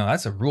 Yeah.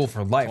 That's a rule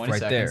for life 20 right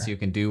seconds, there. you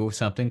can do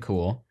something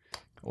cool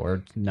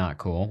or not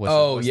cool. What's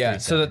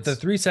So 3 that the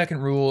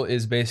 3-second rule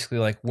is basically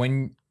like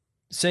when,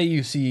 say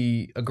you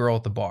see a girl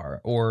at the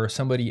bar or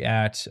somebody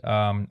at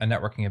a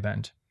networking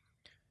event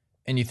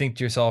and you think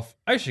to yourself,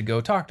 I should go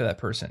talk to that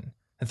person.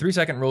 The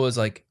 3-second rule is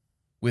like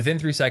within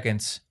 3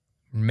 seconds,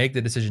 make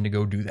the decision to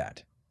go do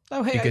that.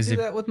 Oh, hey, Because I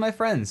do that with my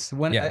friends.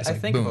 When I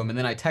think of them and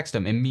then I text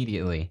them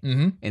immediately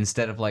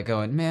instead of like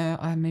going,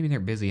 man, maybe they're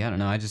busy. I don't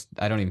know.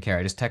 I don't even care.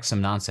 I just text some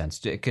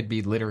nonsense. It could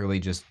be literally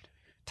just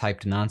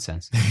typed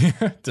nonsense.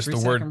 Just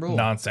the word rule.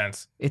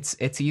 nonsense.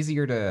 It's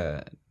easier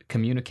to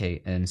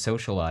communicate and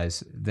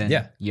socialize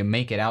than you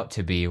make it out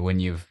to be when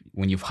you've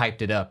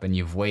hyped it up and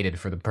you've waited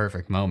for the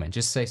perfect moment.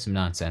 Just say some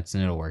nonsense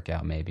and it'll work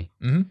out maybe.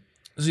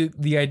 So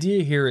the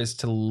idea here is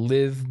to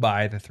live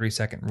by the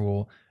 3-second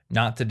rule,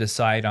 not to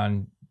decide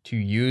on to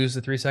use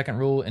the 3-second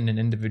rule in an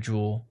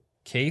individual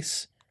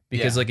case.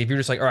 Because like if you're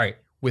just like, all right,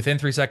 within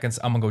 3 seconds,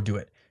 I'm gonna go do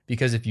it.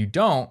 Because if you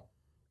don't,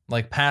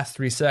 like past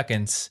 3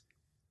 seconds,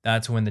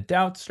 that's when the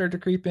doubts start to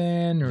creep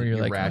in, or you're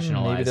like,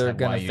 maybe they're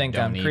gonna think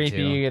I'm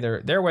creepy.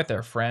 They're with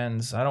their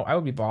friends. I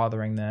would be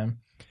bothering them.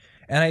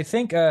 And I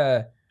think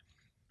the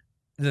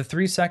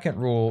 3-second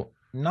rule,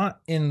 not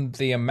in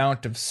the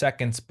amount of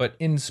seconds, but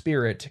in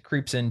spirit,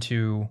 creeps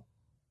into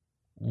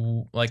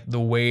like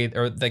the way,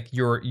 or like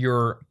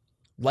your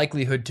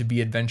likelihood to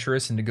be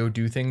adventurous and to go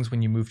do things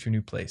when you move to a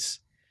new place.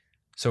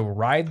 So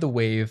ride the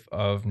wave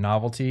of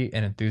novelty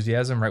and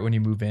enthusiasm right when you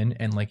move in,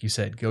 and like you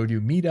said, go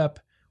do meetup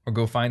or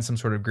go find some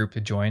sort of group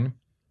to join.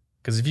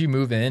 Because if you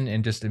move in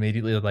and just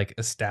immediately like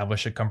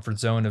establish a comfort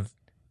zone of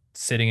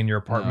sitting in your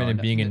apartment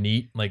and being a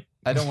neat, like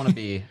I don't want to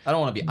be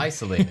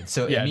isolated.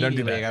 So Yeah, don't do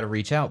immediately that. I got to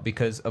reach out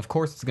because of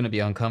course it's going to be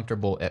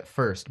uncomfortable at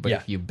first, but Yeah.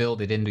 if you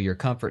build it into your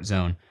comfort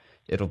zone,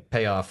 it'll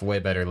pay off way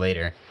better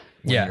later.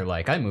 When Yeah. you're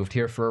like, I moved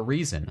here for a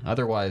reason.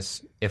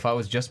 Otherwise, if I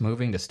was just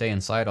moving to stay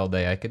inside all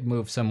day, I could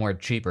move somewhere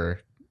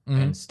cheaper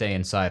and stay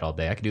inside all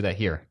day. I could do that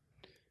here.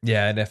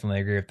 Yeah, I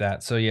definitely agree with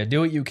that. So yeah, do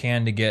what you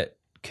can to get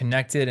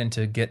connected and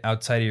to get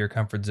outside of your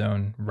comfort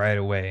zone right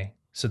away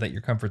so that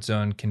your comfort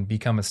zone can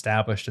become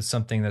established as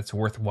something that's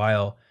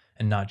worthwhile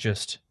and not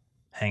just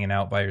hanging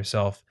out by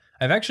yourself.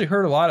 I've actually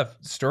heard a lot of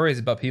stories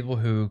about people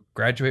who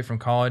graduate from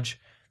college,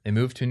 they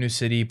move to a new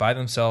city by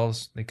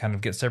themselves, they kind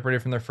of get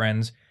separated from their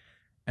friends,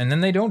 and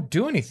then they don't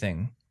do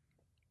anything.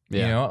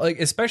 Yeah. You know, like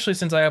especially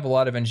since I have a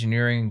lot of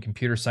engineering and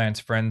computer science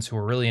friends who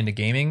are really into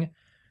gaming,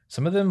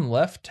 some of them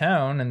left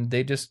town and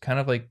they just kind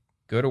of like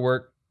go to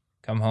work,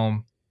 come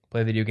home,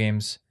 play video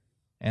games.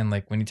 And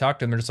like when you talk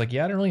to them, they're just like,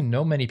 yeah, I don't really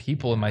know many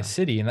people in my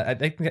city. And I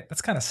think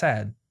that's kind of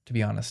sad, to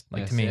be honest,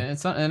 like to me. And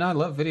it's not, and I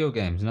love video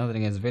games, nothing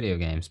against video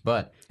games,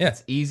 but Yeah.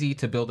 it's easy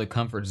to build a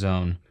comfort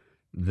zone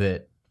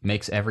that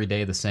makes every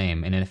day the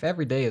same. And if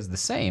every day is the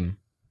same,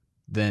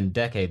 then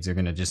decades are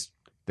going to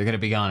they're going to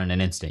be gone in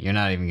an instant. You're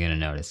not even going to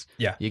notice.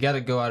 Yeah. You got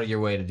to go out of your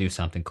way to do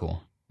something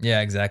cool.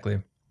 Yeah,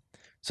 exactly.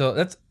 So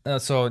that's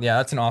that's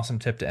an awesome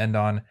tip to end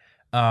on.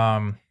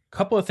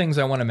 Couple of things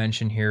I want to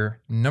mention here.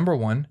 Number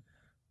one,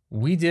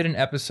 we did an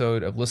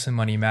episode of Listen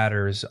Money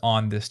Matters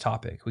on this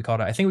topic.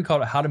 I think we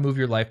called it How to Move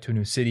Your Life to a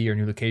New City or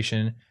New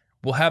Location.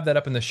 We'll have that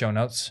up in the show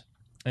notes.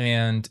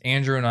 And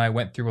Andrew and I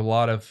went through a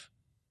lot of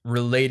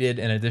related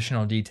and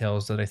additional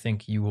details that I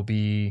think you will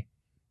be,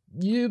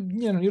 it'll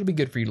be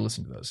good for you to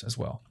listen to those as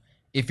well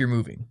if you're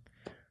moving.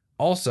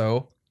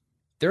 Also,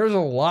 there's a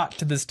lot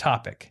to this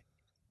topic.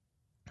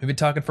 We've been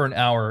talking for an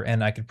hour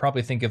and I could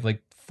probably think of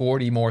like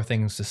 40 more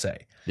things to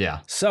say.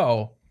 Yeah.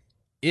 So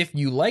if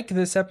you like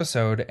this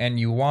episode and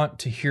you want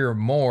to hear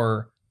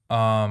more,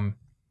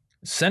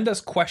 send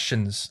us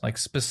questions, like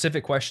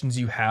specific questions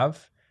you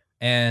have.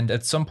 And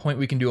at some point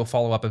we can do a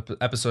follow-up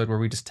episode where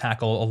we just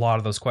tackle a lot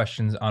of those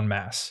questions en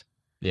masse.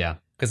 Yeah.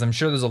 Because I'm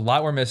sure there's a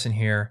lot we're missing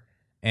here.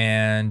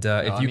 And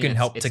if you can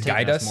help to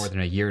guide us. more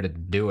than a year to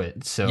do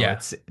it. So Yeah.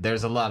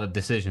 there's a lot of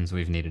decisions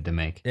we've needed to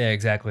make. Yeah,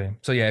 exactly.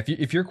 So yeah,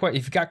 if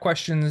you've got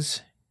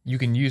questions, you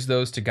can use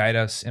those to guide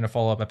us in a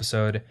follow-up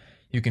episode.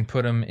 You can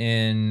put them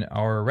in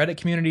our Reddit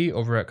community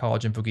over at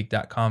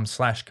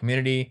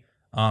collegeinfogeek.com/community.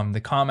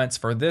 The comments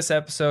for this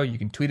episode, you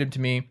can tweet them to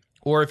me.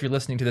 Or if you're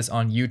listening to this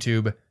on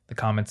YouTube, the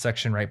comments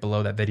section right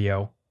below that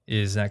video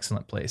is an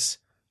excellent place.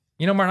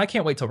 You know, Martin, I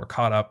can't wait till we're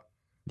caught up.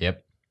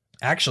 Yep.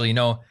 Actually,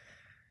 How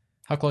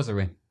close are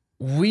we?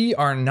 we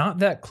are not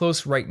that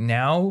close right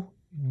now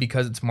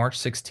because it's March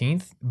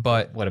 16th.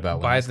 But What about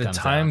when by this the comes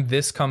time out?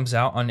 this comes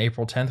out on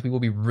April 10th, we will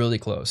be really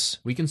close.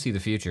 We can see the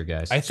future,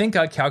 guys. I think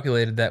I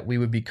calculated that we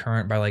would be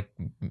current by like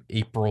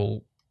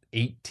April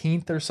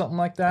 18th or something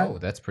like that. Oh,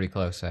 that's pretty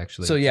close,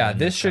 actually. So yeah, when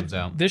this comes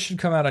out. should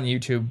come out on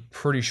YouTube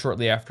pretty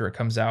shortly after it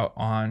comes out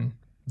on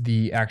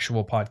the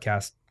actual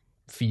podcast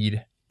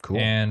feed. Cool.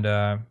 And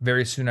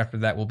very soon after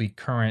that will be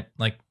current.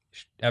 Like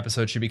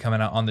episodes should be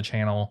coming out on the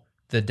channel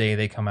the day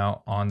they come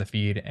out on the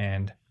feed,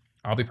 and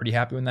I'll be pretty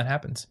happy when that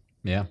happens.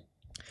 Yeah.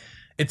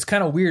 It's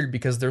kind of weird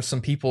because there's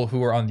some people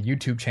who are on the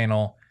YouTube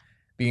channel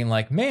being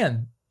like,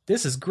 man,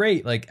 this is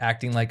great. Like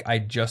acting like I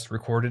just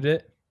recorded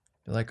it.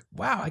 They're like,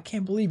 wow, I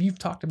can't believe you've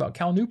talked about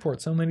Cal Newport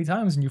so many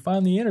times and you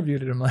finally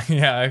interviewed him. I'm like,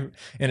 yeah, I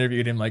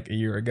interviewed him like a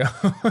year ago.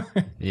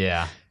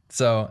 Yeah.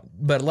 So,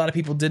 but a lot of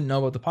people didn't know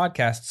about the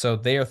podcast. So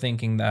they are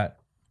thinking that,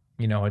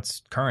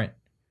 it's current.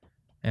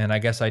 And I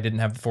guess I didn't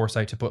have the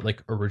foresight to put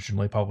like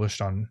originally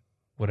published on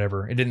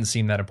whatever. It didn't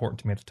seem that important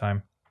to me at the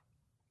time.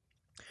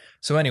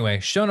 So anyway,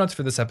 show notes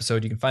for this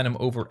episode, you can find them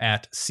over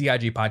at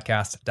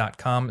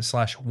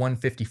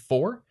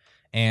cigpodcast.com/154.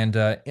 And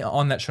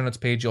on that show notes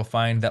page, you'll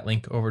find that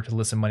link over to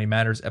Listen Money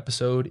Matters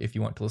episode if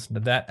you want to listen to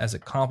that as a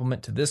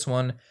complement to this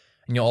one.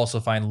 And you'll also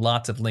find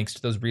lots of links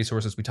to those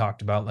resources we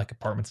talked about, like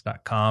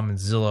apartments.com and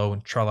Zillow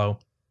and Trello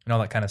and all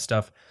that kind of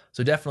stuff.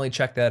 So definitely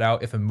check that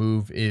out if a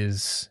move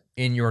is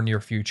in your near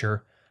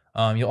future.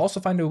 You'll also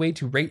find a way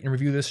to rate and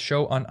review this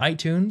show on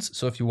iTunes.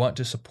 So if you want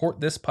to support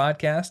this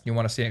podcast, you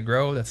want to see it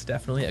grow, that's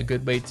definitely a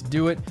good way to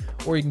do it.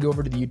 Or you can go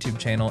over to the YouTube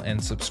channel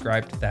and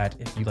subscribe to that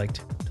if you liked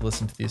to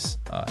listen to this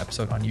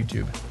episode on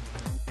YouTube.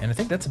 And I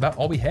think that's about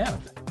all we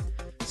have.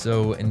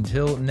 So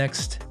until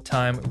next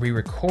time we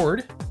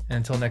record, and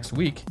until next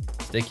week,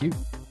 stay cute.